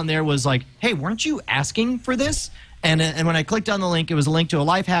it said on there was like, hey, weren't you asking for this? And when I clicked on the link, it was a link to a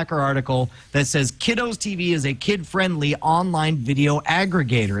Lifehacker article that says Kiddos TV is a kid-friendly online video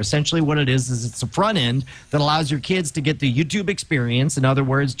aggregator. Essentially what it is it's a front end that allows your kids to get the YouTube experience. In other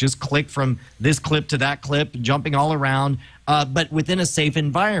words, just click from this clip to that clip, jumping all around, but within a safe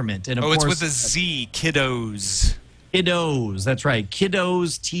environment. And of course, it's with a Z, Kiddos. Kiddos, that's right.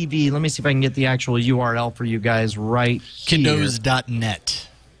 Kiddos TV. Let me see if I can get the actual URL for you guys right here. Kiddos.net.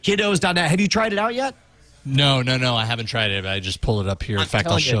 Kiddos.net. Have you tried it out yet? No, I haven't tried it. But I just pulled it up here. In fact,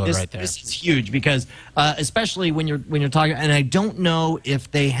 I'll show it right there. This is huge because, especially when you're talking, and I don't know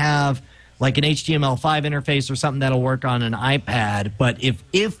if they have like an HTML5 interface or something that'll work on an iPad. But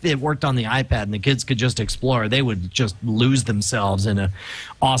if it worked on the iPad and the kids could just explore, they would just lose themselves in an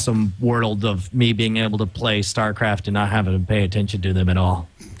awesome world of me being able to play StarCraft and not having to pay attention to them at all.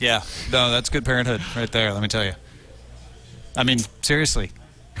 Yeah, no, that's good parenthood right there. Let me tell you. I mean, seriously.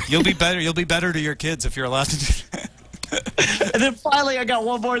 You'll be better. You'll be better to your kids if you're allowed to do that. And then finally, I got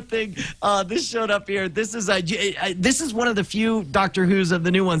one more thing. This showed up here. This is one of the few Doctor Who's of the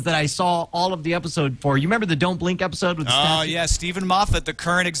new ones that I saw all of the episode for. You remember the Don't Blink episode with the statue? Yeah, Stephen Moffat, the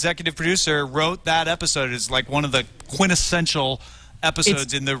current executive producer, wrote that episode. It's like one of the quintessential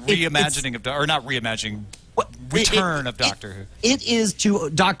episodes in the reimagining of, or not reimagining, return of Doctor Who. It is to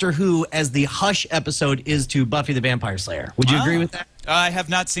Doctor Who as the Hush episode is to Buffy the Vampire Slayer. Would you agree with that? I have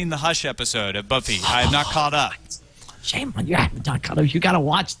not seen the Hush episode of Buffy. I have not caught up. Shame on you. I have not caught up. You got to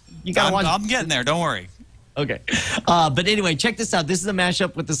watch. I'm getting there. Don't worry. Okay. But anyway, check this out. This is a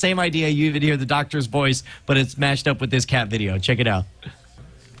mashup with the same idea. You even hear the Doctor's voice, but it's mashed up with this cat video. Check it out.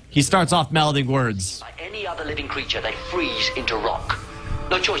 He starts off mouthing words. Like any other living creature, they freeze into rock.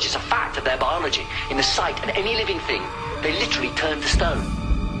 No choice, it's a fact of their biology. In the sight of any living thing, they literally turn to stone.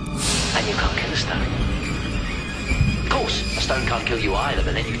 And you can't kill a stone. Of course, a stone can't kill you either,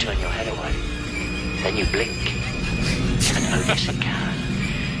 but then you turn your head away. Then you blink. And oh yes, it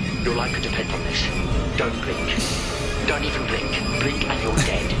can. Your life could depend on this. Don't blink. Don't even blink. Blink and you're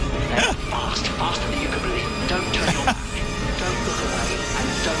dead. And fast, faster than you can believe. Don't turn your back. Don't look away. And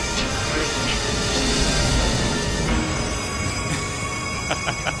don't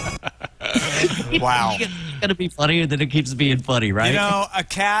blink. Wow. It's going to be funnier than it keeps being funny, right? You know, a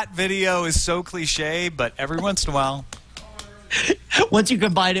cat video is so cliche, but every once in a while. Once you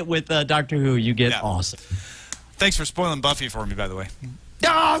combine it with Doctor Who, you get awesome. Thanks for spoiling Buffy for me, by the way.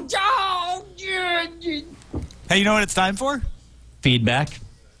 Hey, you know what it's time for? Feedback.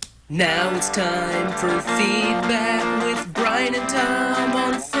 Now it's time for feedback with Brian and Tom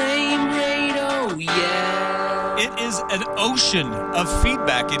on Frame Rate. Oh, yeah. It is an ocean of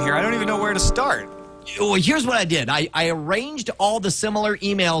feedback in here. I don't even know where to start. Well, here's what I did. I arranged all the similar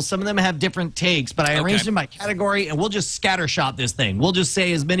emails. Some of them have different takes, but I arranged them by category, and we'll just scattershot this thing. We'll just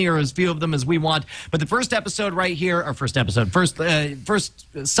say as many or as few of them as we want. But the first episode right here, or first subject.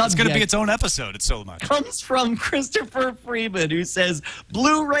 It's going to be its own episode. It's so much. Comes from Christopher Freeman, who says,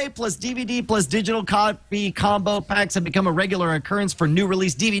 Blu-ray plus DVD plus digital copy combo packs have become a regular occurrence for new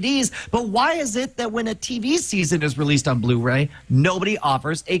release DVDs. But why is it that when a TV season is released on Blu-ray, nobody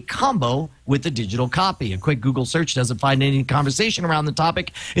offers a combo with the digital copy? A quick Google search doesn't find any conversation around the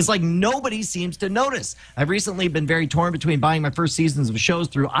topic. It's like nobody seems to notice. I've recently been very torn between buying my first seasons of shows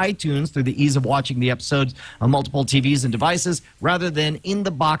through iTunes through the ease of watching the episodes on multiple TVs and devices rather than in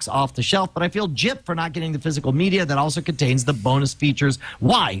the box off the shelf, but I feel gypped for not getting the physical media that also contains the bonus features.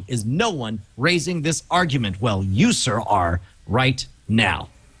 Why is no one raising this argument? Well, you, sir, are right now.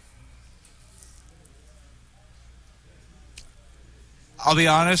 I'll be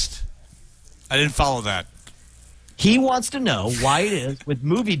honest. I didn't follow that. He wants to know why it is with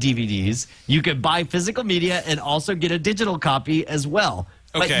movie DVDs you can buy physical media and also get a digital copy as well.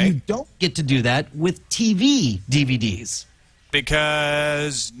 But you don't get to do that with TV DVDs.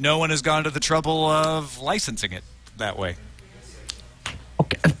 Because no one has gone to the trouble of licensing it that way.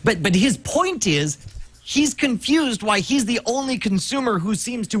 Okay, but his point is he's confused why he's the only consumer who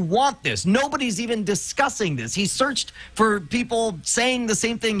seems to want this. Nobody's even discussing this. He searched for people saying the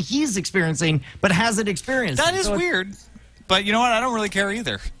same thing he's experiencing, but hasn't experienced. That is weird. But you know what? I don't really care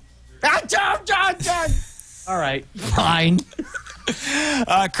either. All right, fine.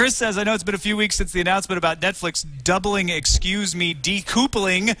 Chris says, I know it's been a few weeks since the announcement about Netflix decoupling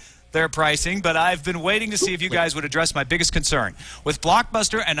their pricing, but I've been waiting to see if you guys would address my biggest concern. With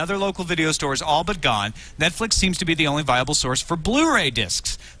Blockbuster and other local video stores all but gone, Netflix seems to be the only viable source for Blu-ray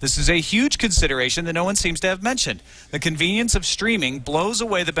discs. This is a huge consideration that no one seems to have mentioned. The convenience of streaming blows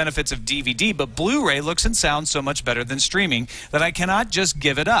away the benefits of DVD, but Blu-ray looks and sounds so much better than streaming that I cannot just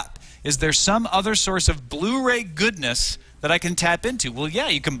give it up. Is there some other source of Blu-ray goodness that I can tap into? Well, yeah,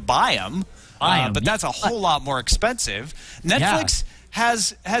 you can buy them. buy them. But that's a whole lot more expensive. Netflix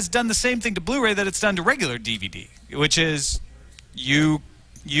has done the same thing to Blu-ray that it's done to regular DVD, which is you'd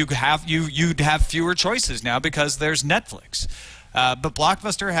have fewer choices now because there's Netflix. But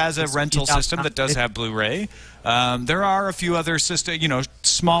Blockbuster has a rental system that does have Blu-ray. There are a few other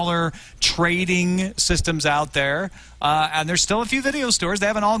smaller trading systems out there, and there's still a few video stores. They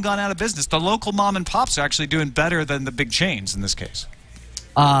haven't all gone out of business. The local mom and pops are actually doing better than the big chains in this case.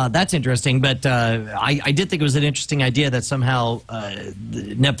 That's interesting, but I did think it was an interesting idea that somehow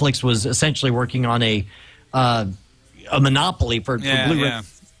Netflix was essentially working on a monopoly for Blu-ray. Yeah.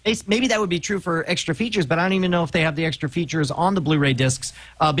 Maybe that would be true for extra features, but I don't even know if they have the extra features on the Blu-ray discs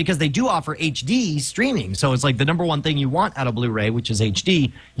because they do offer HD streaming. So it's like the number one thing you want out of Blu-ray, which is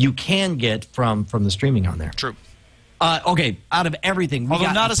HD, you can get from the streaming on there. True. Okay, out of everything.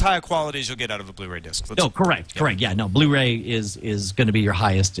 Although not as high a quality as you'll get out of a Blu-ray disc. No, correct. Yeah, no, Blu-ray is going to be your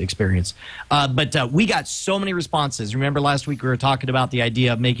highest experience. But we got so many responses. Remember last week we were talking about the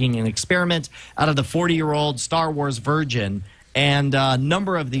idea of making an experiment out of the 40-year-old Star Wars Virgin. And a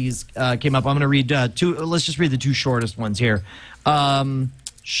number of these came up. I'm going to read two. Let's just read the two shortest ones here.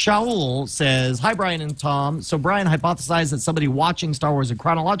 Shaul says, "Hi, Brian and Tom. So Brian hypothesized that somebody watching Star Wars in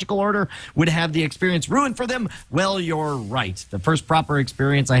chronological order would have the experience ruined for them. Well, you're right. The first proper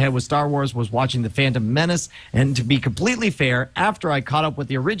experience I had with Star Wars was watching The Phantom Menace. And to be completely fair, after I caught up with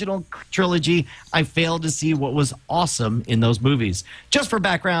the original trilogy, I failed to see what was awesome in those movies. Just for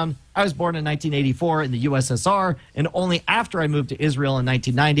background, I was born in 1984 in the USSR, and only after I moved to Israel in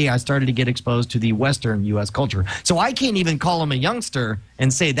 1990, I started to get exposed to the Western U.S. culture. So I can't even call him a youngster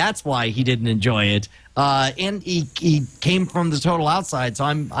and say that's why he didn't enjoy it. And he came from the total outside, so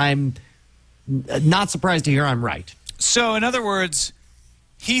I'm not surprised to hear I'm right. So, in other words,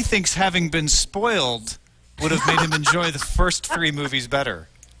 he thinks having been spoiled would have made him enjoy the first three movies better.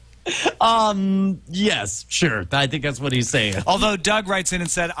 Yes, sure. I think that's what he's saying. Although Doug writes in and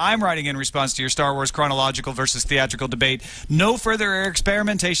said, I'm writing in response to your Star Wars chronological versus theatrical debate. No further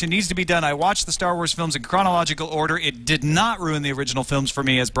experimentation needs to be done. I watched the Star Wars films in chronological order. It did not ruin the original films for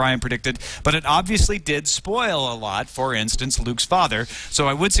me, as Brian predicted, but it obviously did spoil a lot, for instance, Luke's father. So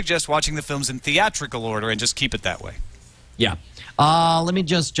I would suggest watching the films in theatrical order and just keep it that way. Yeah. Let me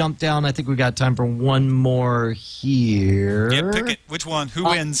just jump down. I think we got time for one more here. Yeah, pick it. Which one? Who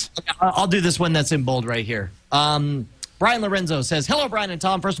wins? I'll do this one that's in bold right here. Brian Lorenzo says, "Hello, Brian and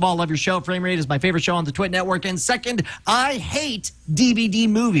Tom. First of all, I love your show. Frame Rate is my favorite show on the Twit Network. And second, I hate DVD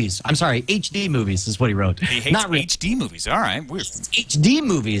movies. I'm sorry, HD movies is what he wrote. He hates HD movies. All right. Weird. HD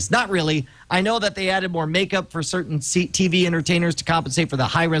movies. Not really. I know that they added more makeup for certain TV entertainers to compensate for the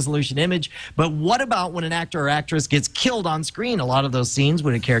high-resolution image, but what about when an actor or actress gets killed on screen? A lot of those scenes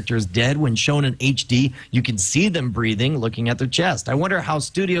when a character is dead, when shown in HD, you can see them breathing, looking at their chest. I wonder how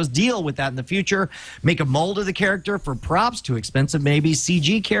studios deal with that in the future. Make a mold of the character for props, too expensive maybe,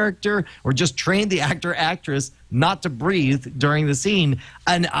 CG character, or just train the actor-actress not to breathe during the scene."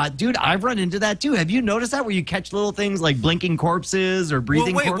 And dude, I've run into that too. Have you noticed that, where you catch little things like blinking corpses or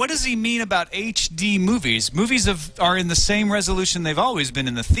breathing corpses? What does he mean about HD movies? Movies are in the same resolution they've always been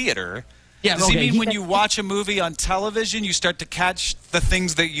in the theater. Yeah, does he mean when you watch a movie on television, you start to catch the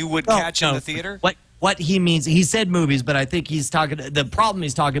things that you would catch in the theater? What he means, he said movies, but I think he's talking, the problem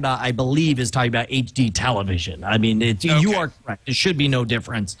he's talking about, I believe, is talking about HD television. I mean, you are correct. It should be no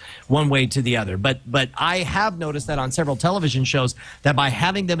difference one way to the other. But I have noticed that on several television shows that by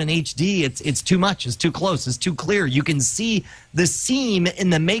having them in HD, it's too much, it's too close, it's too clear. You can see the seam in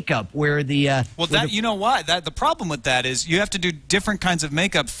the makeup where the... you know what? The problem with that is you have to do different kinds of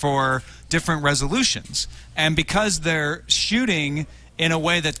makeup for different resolutions. And because they're shooting in a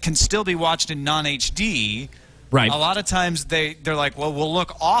way that can still be watched in non-HD, right? A lot of times they're like, well, we'll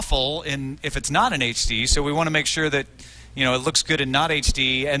look awful if it's not in HD, so we want to make sure that it looks good in not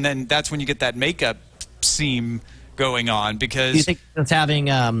HD, and then that's when you get that makeup seam going on, because you think it's having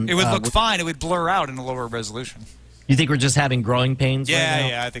it would look fine, it would blur out in a lower resolution. You think we're just having growing pains?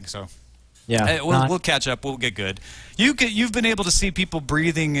 Yeah, I think so. Yeah, we'll catch up. We'll get good. You've been able to see people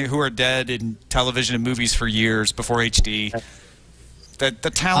breathing who are dead in television and movies for years before HD.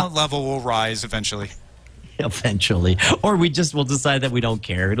 The talent level will rise eventually. Eventually. Or we just will decide that we don't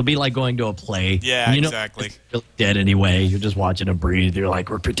care. It'll be like going to a play. Yeah, exactly. You're dead anyway. You're just watching them breathe. You're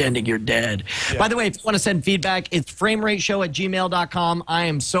like, we're pretending you're dead. Yeah. By the way, if you want to send feedback, it's framerateshow@gmail.com. I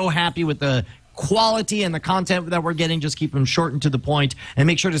am so happy with the quality and the content that we're getting. Just keep them short and to the point. And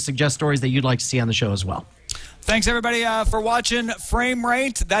make sure to suggest stories that you'd like to see on the show as well. Thanks, everybody, for watching Frame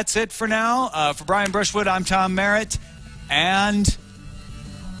Rate. That's it for now. For Brian Brushwood, I'm Tom Merritt. And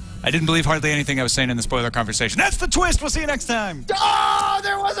I didn't believe hardly anything I was saying in the spoiler conversation. That's the twist. We'll see you next time. Oh,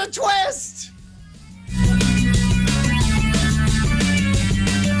 there was a twist!